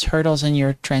biggest hurdles in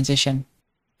your transition?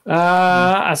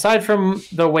 Aside from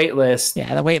the wait list.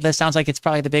 Yeah, the wait list sounds like it's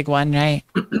probably the big one, right?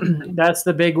 That's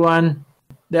the big one.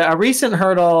 A recent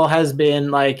hurdle has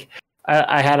been like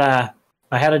I had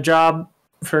a job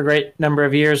for a great number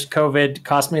of years. COVID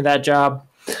cost me that job,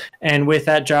 and with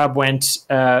that job went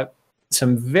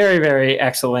some very, very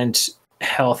excellent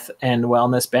health and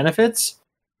wellness benefits.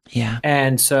 Yeah.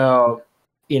 And so,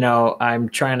 I'm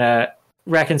trying to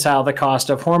reconcile the cost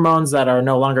of hormones that are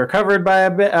no longer covered by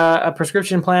a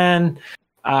prescription plan.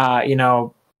 I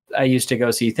used to go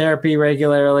see therapy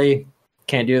regularly.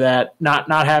 Can't do that. Not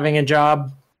having a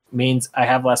job means I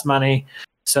have less money.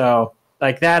 So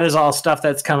like that is all stuff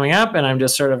that's coming up, and I'm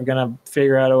just sort of going to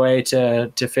figure out a way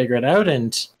to figure it out,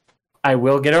 and I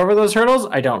will get over those hurdles.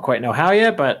 I don't quite know how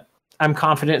yet, but I'm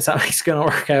confident something's going to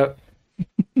work out.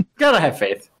 Gotta have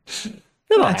faith.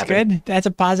 That's good. That's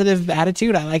a positive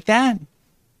attitude. I like that.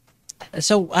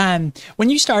 So when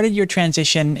you started your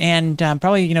transition and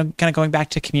probably, kind of going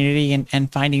back to community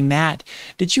and finding that,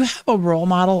 did you have a role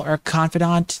model or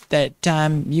confidant that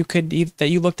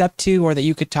you looked up to or that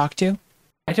you could talk to?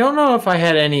 I don't know if I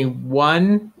had any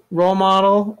one role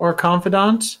model or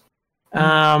confidant.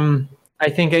 I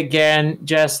think, again,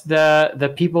 just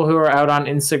the people who are out on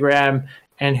Instagram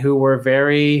and who were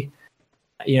very,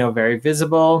 very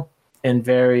visible and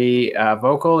very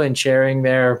vocal in sharing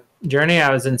their journey. I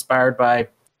was inspired by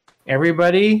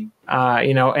everybody.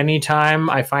 Anytime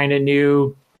I find a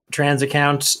new trans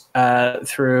account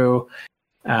through,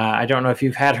 I don't know if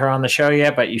you've had her on the show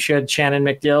yet, but you should. Shannon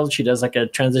McDill. She does like a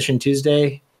Transition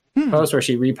Tuesday post where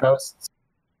she reposts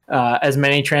as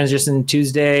many Transition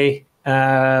Tuesday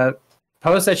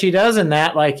posts that she does, and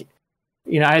that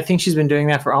I think she's been doing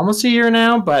that for almost a year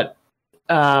now. But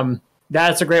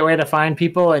that's a great way to find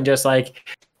people, and just like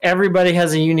everybody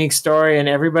has a unique story, and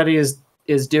everybody is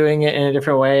doing it in a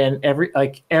different way, and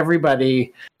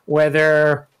everybody,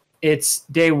 whether it's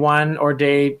day 1 or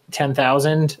day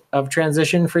 10,000 of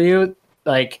transition for you,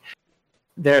 like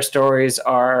their stories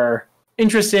are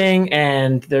interesting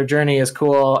and their journey is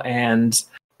cool. And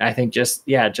I think just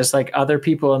like other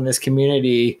people in this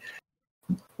community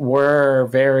were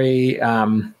very,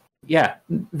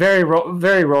 very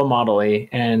role model-y,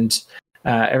 and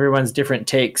everyone's different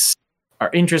takes are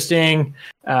interesting,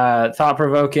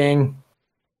 thought-provoking.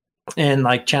 and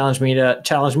like challenge me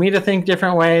to think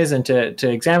different ways and to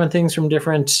examine things from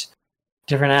different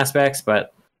aspects.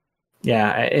 But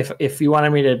yeah, if you wanted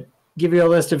me to give you a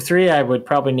list of 3, I would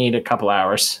probably need a couple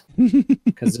hours,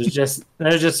 because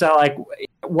there's so like,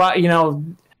 what,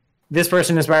 this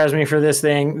person inspires me for this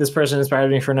thing, this person inspires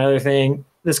me for another thing,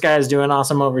 this guy's doing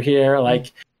awesome over here,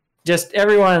 like, just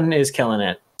everyone is killing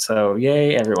it. So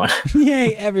yay, everyone.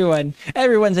 Yay, everyone.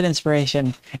 Everyone's an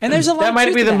inspiration. And there's a lot that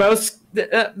might be the most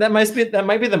that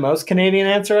might be the most Canadian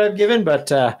answer I've given,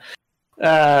 but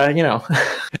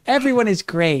everyone is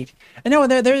great. No,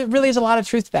 there really is a lot of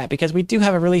truth to that, because we do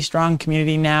have a really strong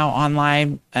community now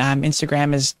online.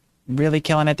 Instagram is really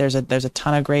killing it. There's a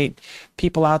ton of great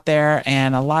people out there,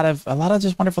 and a lot of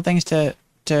just wonderful things to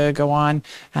go on.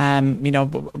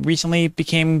 Recently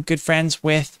became good friends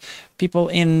with people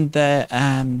in the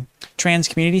Trans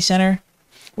Community Center,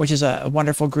 which is a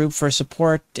wonderful group for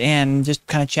support and just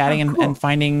kind of chatting and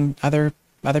finding other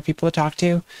people to talk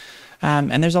to.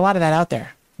 And there's a lot of that out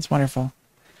there. It's wonderful.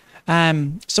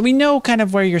 So we know kind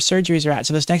of where your surgeries are at.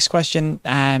 So this next question,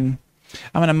 I'm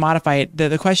going to modify it.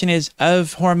 The question is,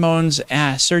 of hormones,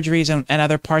 surgeries, and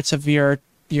other parts of your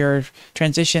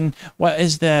transition,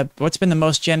 what's been the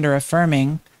most gender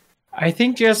affirming? I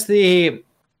think just the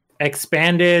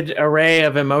expanded array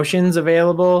of emotions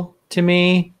available to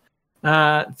me,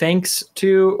 thanks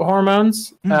to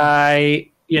hormones. I,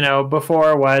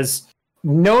 before was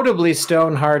notably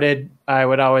stone-hearted. I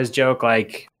would always joke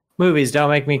like, movies don't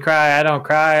make me cry. I don't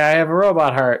cry. I have a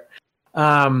robot heart.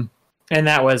 And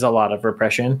that was a lot of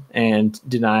repression and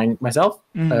denying myself.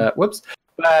 Whoops.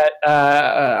 But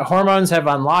hormones have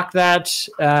unlocked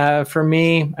that for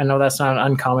me. I know that's not an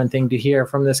uncommon thing to hear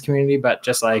from this community, but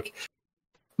just like,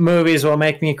 movies will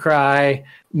make me cry,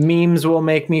 memes will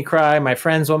make me cry, my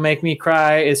friends will make me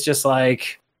cry. It's just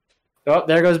like, oh,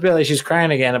 there goes Billie. She's crying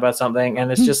again about something.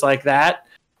 And it's just like, that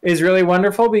is really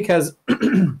wonderful, because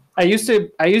I used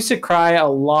to cry a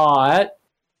lot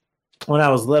when I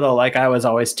was little. Like, I was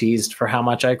always teased for how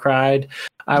much I cried.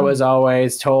 I was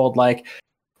always told, like,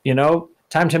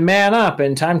 time to man up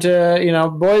and time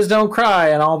to, boys don't cry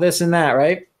and all this and that,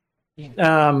 right?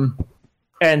 Yeah.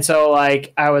 And so,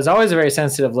 like, I was always a very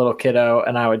sensitive little kiddo,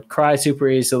 and I would cry super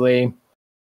easily.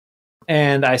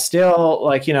 And I still,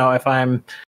 like, if I'm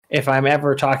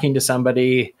ever talking to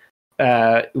somebody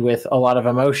with a lot of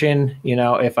emotion,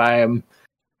 if I'm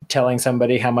telling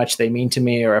somebody how much they mean to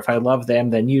me, or if I love them,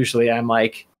 then usually I'm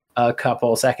like a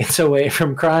couple seconds away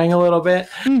from crying a little bit.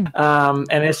 And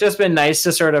it's just been nice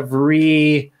to sort of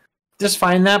just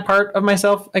find that part of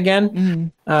myself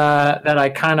again, that I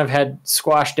kind of had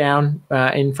squashed down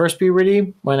in first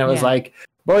puberty, when it was like,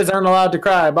 boys aren't allowed to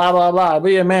cry, blah, blah, blah,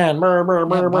 be a man,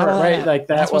 right? Like,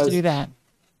 that was supposed to do that.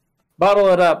 Bottle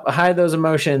it up, hide those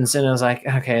emotions. And I was like,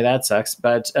 okay, that sucks.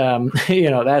 But,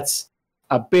 that's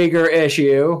a bigger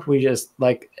issue. We just,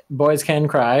 like, boys can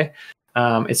cry.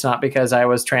 It's not because I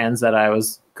was trans that I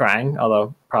was crying,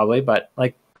 although probably, but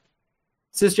like,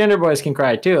 cisgender boys can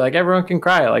cry too. Like, everyone can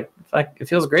cry. Like it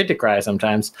feels great to cry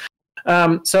sometimes.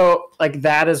 So like,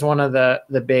 that is one of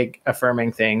the big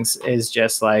affirming things, is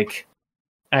just like,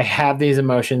 I have these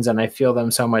emotions and I feel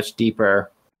them so much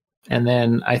deeper. And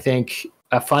then I think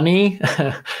a funny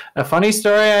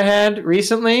story I had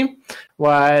recently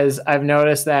was, I've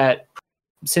noticed that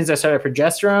since I started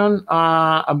progesterone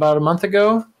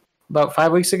about about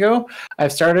 5 weeks ago,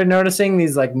 I've started noticing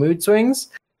these like mood swings.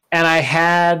 And I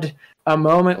had a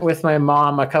moment with my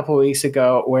mom a couple weeks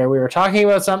ago where we were talking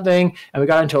about something and we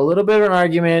got into a little bit of an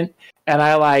argument, and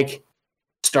I like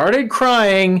started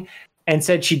crying and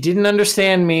said she didn't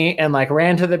understand me, and like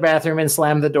ran to the bathroom and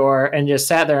slammed the door and just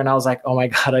sat there. And I was like, oh my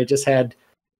God, I just had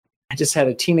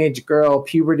a teenage girl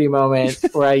puberty moment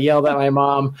where I yelled at my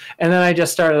mom, and then I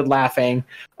just started laughing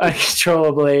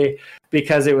uncontrollably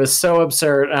because it was so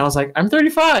absurd. And I was like, I'm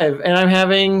 35 and I'm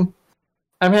having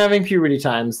puberty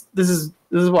times. This is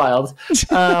wild.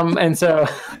 And so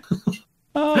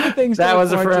that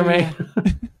was affirming.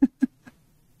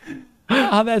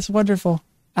 Oh, that's wonderful.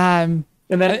 And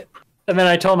then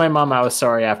I told my mom I was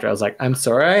sorry after. I was like, I'm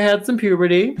sorry I had some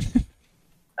puberty.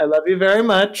 I love you very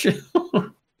much.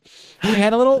 We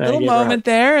had a little moment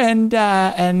there,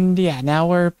 and yeah, now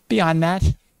we're beyond that.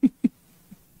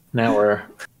 Now we're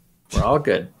all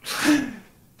good.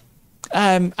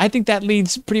 I think that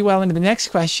leads pretty well into the next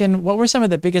question. What were some of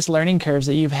the biggest learning curves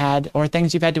that you've had, or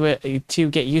things you've had to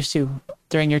get used to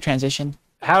during your transition?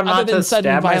 How not to stab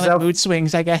violent myself? Mood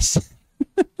swings, I guess.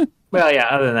 Well, yeah.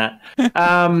 Other than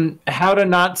that, how to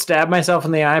not stab myself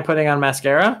in the eye putting on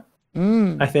mascara,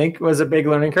 I think was a big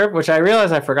learning curve. Which I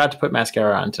realized I forgot to put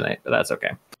mascara on tonight, but that's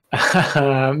okay.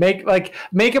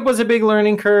 Makeup was a big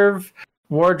learning curve.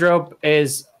 Wardrobe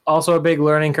is also a big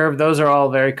learning curve. Those are all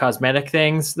very cosmetic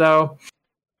things, though,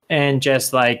 and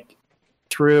just like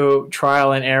through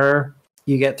trial and error,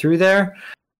 you get through there.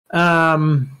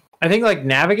 I think like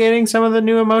navigating some of the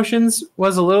new emotions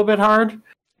was a little bit hard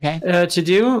to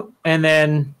do, and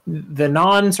then the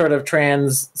non sort of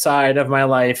trans side of my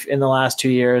life in the last 2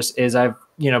 years is I've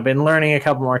been learning a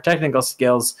couple more technical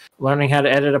skills, learning how to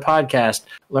edit a podcast,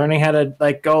 learning how to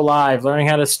like go live, learning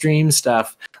how to stream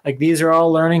stuff. Like these are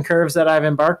all learning curves that I've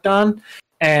embarked on,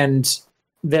 and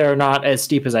they're not as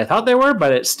steep as I thought they were,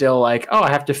 but it's still like, oh,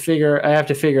 I have to figure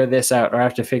this out, or I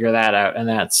have to figure that out, and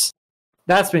that's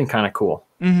been kind of cool.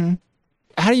 Mm-hmm.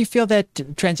 How do you feel that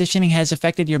transitioning has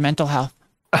affected your mental health?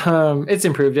 It's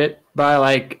improved it by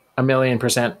like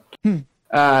 1,000,000%.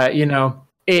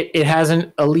 It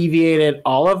hasn't alleviated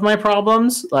all of my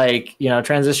problems. Like,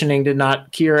 transitioning did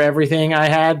not cure everything I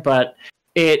had, but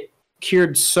it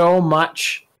cured so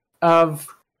much of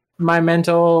my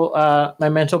mental,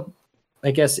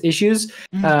 I guess, issues.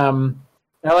 Mm.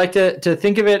 I like to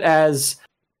think of it as,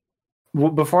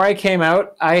 before I came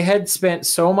out, I had spent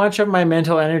so much of my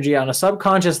mental energy on a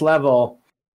subconscious level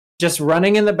just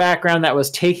running in the background that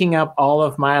was taking up all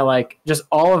of my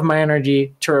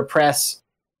energy to repress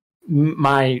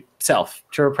myself,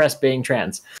 to repress being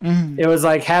trans. Mm. It was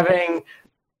like having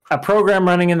a program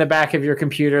running in the back of your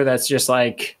computer that's just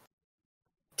like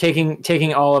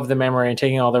taking all of the memory and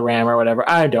taking all the RAM or whatever.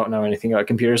 I don't know anything about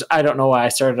computers. I don't know why I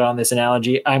started on this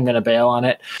analogy. I'm going to bail on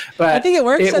it. But I think it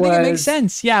works. I think it makes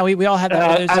sense. Yeah, we all have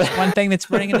that. There's just one thing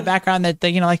that's running in the background that,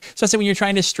 especially when you're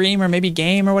trying to stream or maybe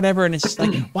game or whatever, and it's just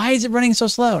like, why is it running so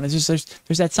slow? And it's just,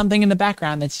 there's that something in the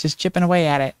background that's just chipping away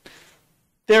at it.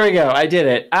 There we go. I did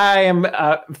it. I am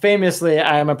famously,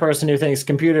 I am a person who thinks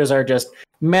computers are just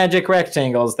magic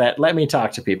rectangles that let me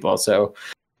talk to people. So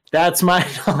that's my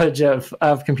knowledge of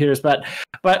computers. But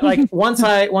like once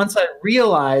I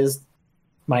realized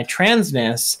my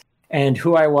transness and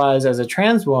who I was as a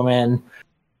trans woman,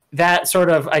 that sort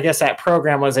of, I guess that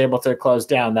program was able to close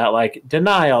down. That like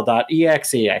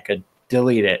denial.exe, I could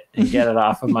delete it and get it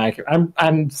off of my.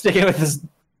 I'm sticking with this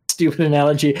stupid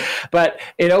analogy, but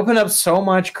it opened up so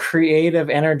much creative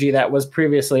energy that was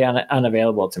previously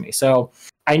unavailable to me. So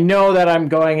I know that I'm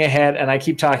going ahead and I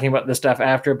keep talking about this stuff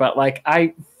after, but like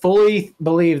I fully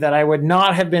believe that I would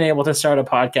not have been able to start a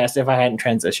podcast if I hadn't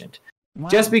transitioned. Wow.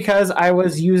 Just because I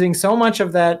was using so much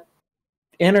of that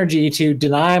energy to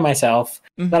deny myself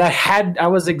that I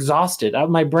was exhausted.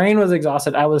 My brain was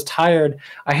exhausted. I was tired.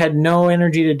 I had no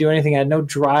energy to do anything. I had no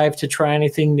drive to try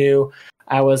anything new.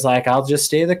 I was like, I'll just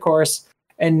stay the course.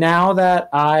 And now that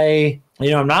I'm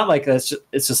not like this,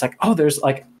 it's just like, oh, there's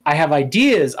like, I have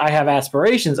ideas, I have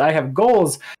aspirations, I have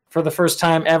goals for the first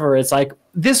time ever. It's like,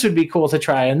 this would be cool to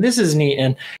try, and this is neat.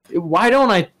 And why don't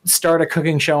I start a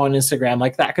cooking show on Instagram?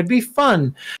 Like, that could be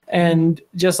fun. And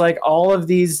just like all of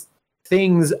these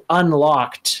things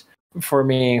unlocked for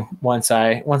me once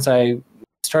I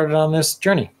started on this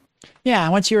journey. Yeah,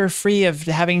 once you were free of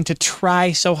having to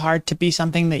try so hard to be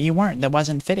something that you weren't, that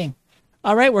wasn't fitting.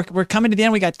 All right, we're coming to the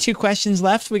end. We got 2 questions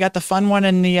left. We got the fun one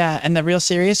and the real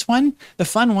serious one. The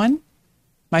fun one,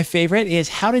 my favorite, is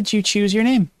how did you choose your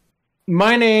name?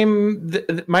 My name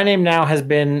now has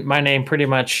been my name pretty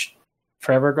much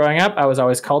forever growing up. I was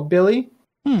always called Billy.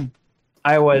 It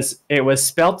was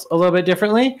spelt a little bit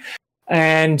differently,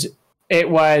 and it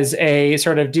was a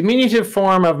sort of diminutive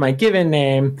form of my given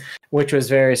name, which was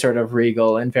very sort of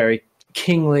regal and very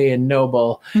kingly and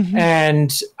noble.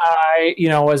 And I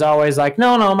was always like,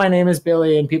 no, my name is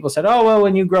Billy. And people said, oh, well,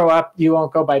 when you grow up you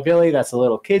won't go by Billy, that's a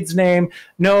little kid's name.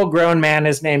 No grown man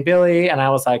is named Billy. And I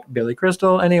was like, Billy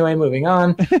Crystal. Anyway, moving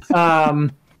on. I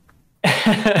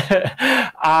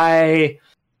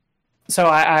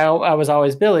was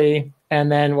always Billy. And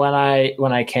then when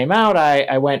I came out,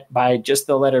 I went by just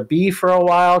the letter B for a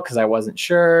while because I wasn't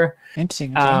sure.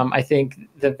 Interesting. I think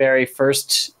the very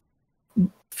first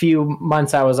few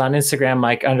months I was on Instagram,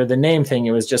 like under the name thing,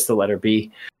 it was just the letter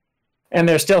B. And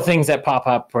there's still things that pop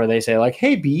up where they say like,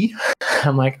 hey, B.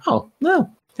 I'm like, oh, no,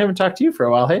 haven't talked to you for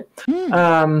a while, hey.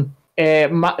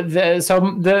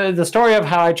 The story of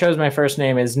how I chose my first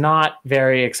name is not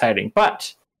very exciting,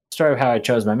 but the story of how I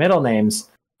chose my middle names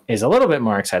is a little bit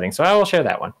more exciting. So I will share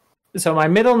that one. So my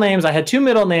middle names, I had 2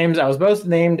 middle names. I was both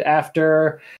named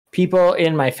after people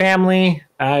in my family.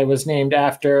 I was named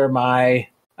after my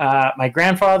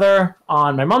grandfather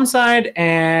on my mom's side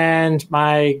and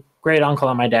my great uncle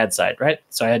on my dad's side, right?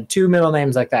 So I had 2 middle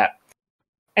names like that.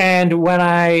 And when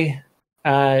I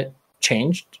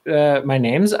changed my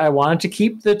names. I wanted to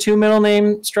keep the 2 middle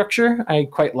name structure. I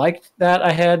quite liked that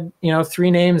I had,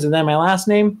 3 names and then my last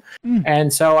name.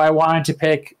 And so I wanted to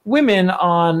pick women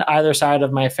on either side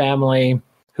of my family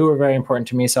who were very important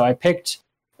to me. So I picked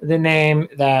the name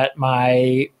that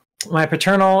my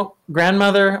paternal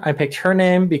grandmother, I picked her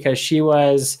name because she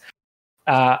was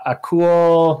a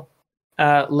cool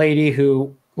lady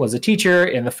who was a teacher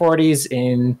in the 40s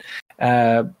in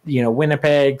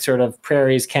Winnipeg, sort of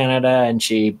prairies, Canada, and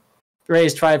she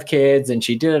raised 5 kids and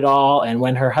she did it all. And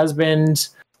when her husband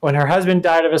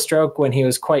died of a stroke when he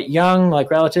was quite young,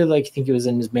 like relatively, like I think he was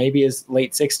in his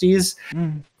late 60s,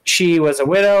 she was a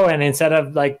widow, and instead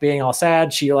of like being all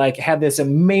sad, she like had this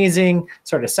amazing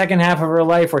sort of second half of her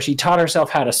life where she taught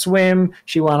herself how to swim.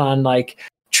 She went on like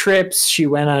trips, she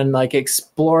went on like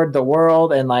explored the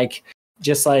world and like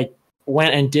just like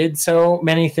went and did so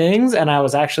many things. And I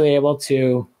was actually able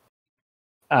to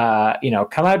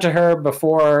come out to her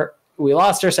before we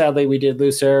lost her. Sadly, we did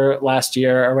lose her last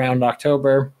year around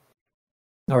October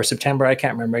or September. I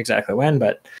can't remember exactly when,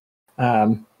 but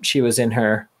she was in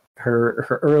her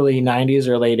early 90s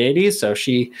or late 80s. So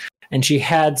she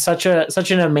had such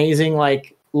an amazing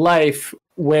like life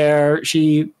where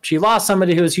she lost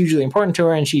somebody who was hugely important to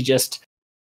her, and she just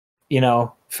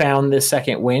found this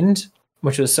second wind,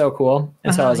 which was so cool.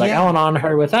 And so I was like, I want to honor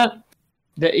her with that.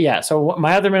 So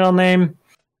my other middle name,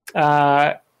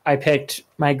 I picked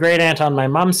my great aunt on my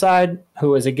mom's side, who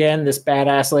was again this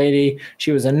badass lady.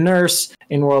 She was a nurse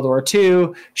in World War II.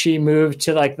 She moved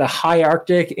to like the high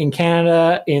Arctic in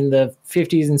Canada in the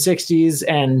 50s and 60s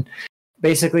and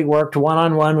basically worked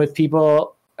one-on-one with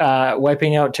people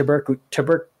wiping out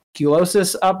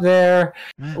tuberculosis up there.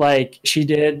 Wow. Like she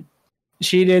did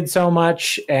so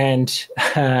much. And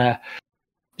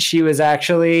she was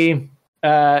actually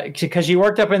because she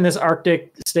worked up in this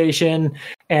Arctic station,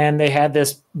 and they had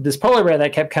this polar bear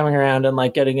that kept coming around and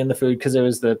like getting in the food because it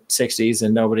was the 60s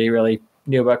and nobody really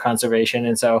knew about conservation.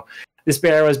 And so this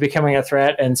bear was becoming a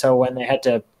threat. And so when they had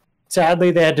to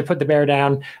put the bear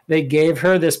down, they gave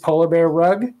her this polar bear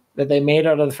rug that they made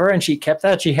out of the fur, and she kept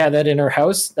that. She had that in her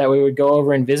house that we would go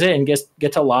over and visit and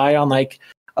get to lie on like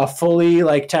a fully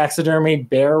like taxidermied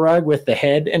bear rug with the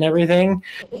head and everything.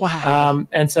 Wow.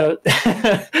 And so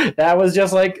that was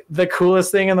just like the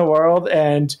coolest thing in the world,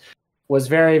 and was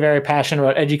very, very passionate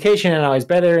about education and always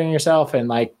bettering yourself, and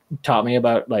like taught me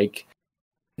about like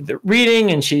the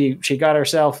reading. And she got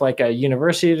herself like a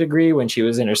university degree when she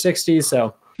was in her 60s.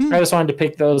 So I just wanted to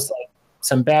pick those like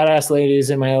some badass ladies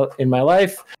in my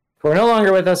life who are no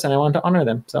longer with us, and I wanted to honor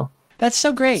them. So that's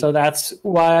so great. So that's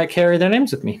why I carry their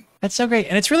names with me. That's so great.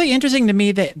 And it's really interesting to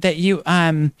me that you,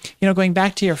 going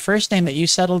back to your first name, that you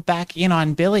settled back in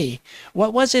on Billie.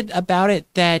 What was it about it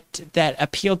that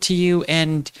appealed to you,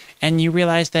 and you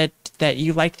realized that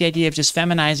you liked the idea of just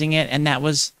feminizing it, and that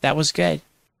was good?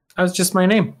 That was just my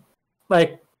name.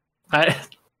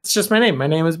 It's just my name. My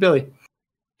name is Billie.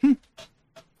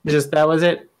 That was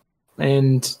it.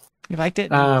 And you liked it?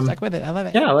 Stuck with it. I love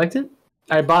it. Yeah, I liked it.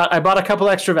 I bought a couple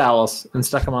extra vowels and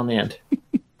stuck them on the end.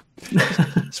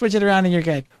 Switch it around and you're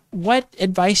good. What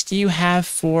advice do you have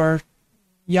for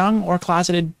young or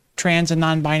closeted trans and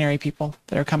non-binary people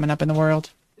that are coming up in the world?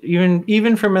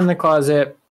 Even from in the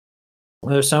closet,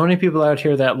 there's so many people out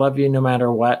here that love you no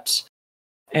matter what.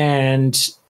 And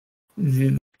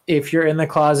if you're in the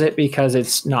closet because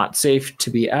it's not safe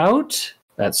to be out,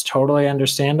 that's totally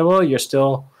understandable. You're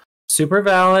still super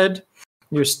valid.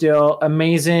 You're still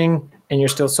amazing, and you're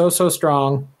still so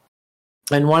strong.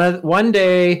 And one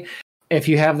day, if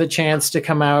you have the chance to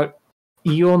come out,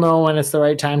 you'll know when it's the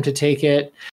right time to take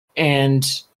it, and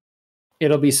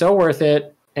it'll be so worth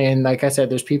it. And like I said,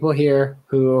 there's people here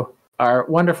who are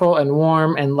wonderful and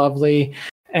warm and lovely,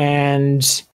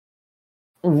 and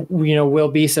will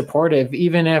be supportive,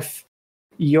 even if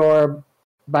your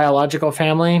biological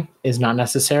family is not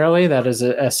necessarily. That is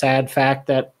a sad fact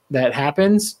that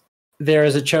happens. There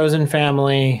is a chosen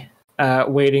family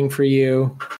waiting for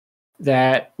you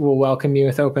that will welcome you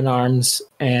with open arms.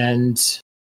 And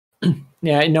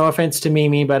yeah, no offense to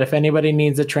Mimi, but if anybody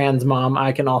needs a trans mom,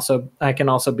 I can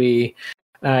also be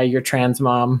your trans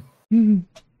mom. Mm-hmm.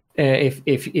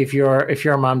 If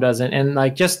your mom doesn't. And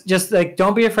like just like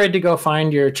don't be afraid to go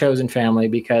find your chosen family,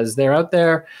 because they're out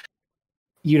there.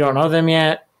 You don't know them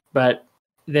yet, but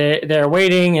they're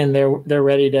waiting, and they're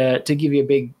ready to give you a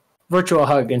big virtual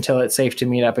hug until it's safe to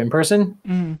meet up in person.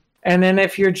 Mm. And then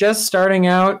if you're just starting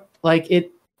out, like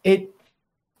it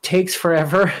takes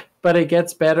forever, but it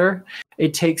gets better.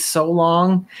 It takes so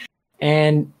long,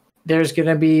 and there's going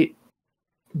to be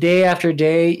day after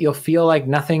day, you'll feel like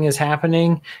nothing is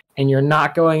happening and you're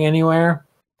not going anywhere.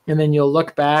 And then you'll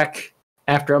look back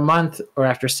after a month or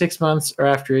after 6 months or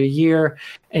after a year,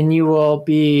 and you will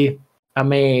be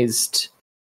amazed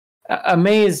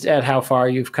at how far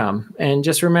you've come. And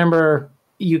just remember,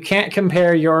 you can't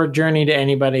compare your journey to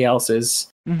anybody else's.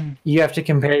 Mm-hmm. You have to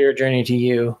compare your journey to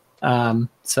you.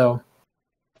 So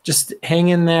just hang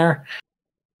in there.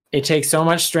 It takes so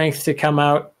much strength to come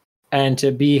out and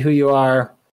to be who you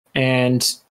are. And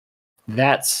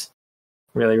that's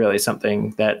really, really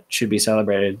something that should be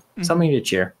celebrated. Mm-hmm. Something to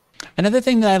cheer. Another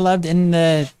thing that I loved in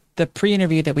the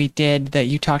pre-interview that we did that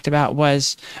you talked about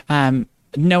was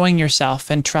knowing yourself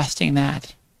and trusting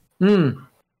that.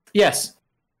 Yes.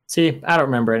 See, I don't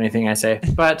remember anything I say,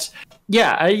 but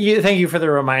yeah, thank you for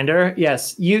the reminder.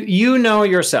 Yes, you know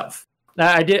yourself.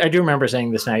 I do remember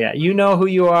saying this now. Yeah, you know who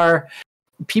you are.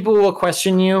 People will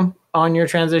question you on your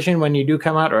transition when you do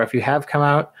come out, or if you have come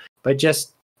out. But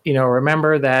just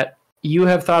remember that you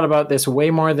have thought about this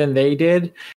way more than they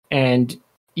did, and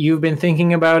you've been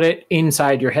thinking about it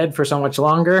inside your head for so much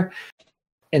longer.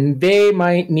 And they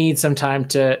might need some time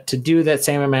to do that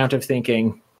same amount of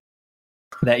thinking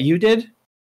that you did.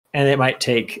 And that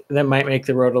might make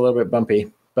the road a little bit bumpy,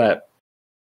 but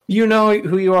you know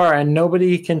who you are and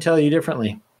nobody can tell you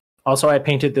differently. Also, I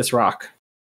painted this rock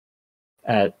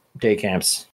at day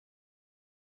camps.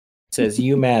 It says,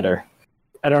 "You matter."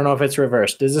 I don't know if it's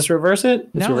reversed. Does this reverse it?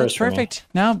 It's no, that's perfect.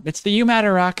 No, it's the "You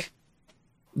matter" rock.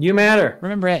 You matter.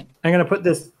 Remember it. I'm going to put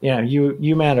this,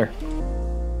 you matter.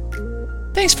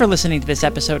 Thanks for listening to this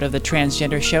episode of The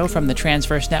Transgender Show from the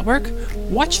Transverse Network.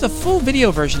 Watch the full video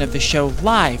version of the show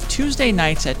live Tuesday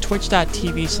nights at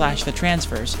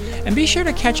twitch.tv/thetransverse, and be sure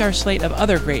to catch our slate of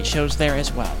other great shows there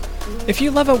as well. If you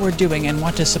love what we're doing and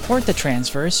want to support The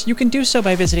Transverse, you can do so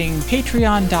by visiting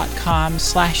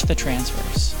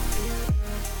patreon.com/thetransverse.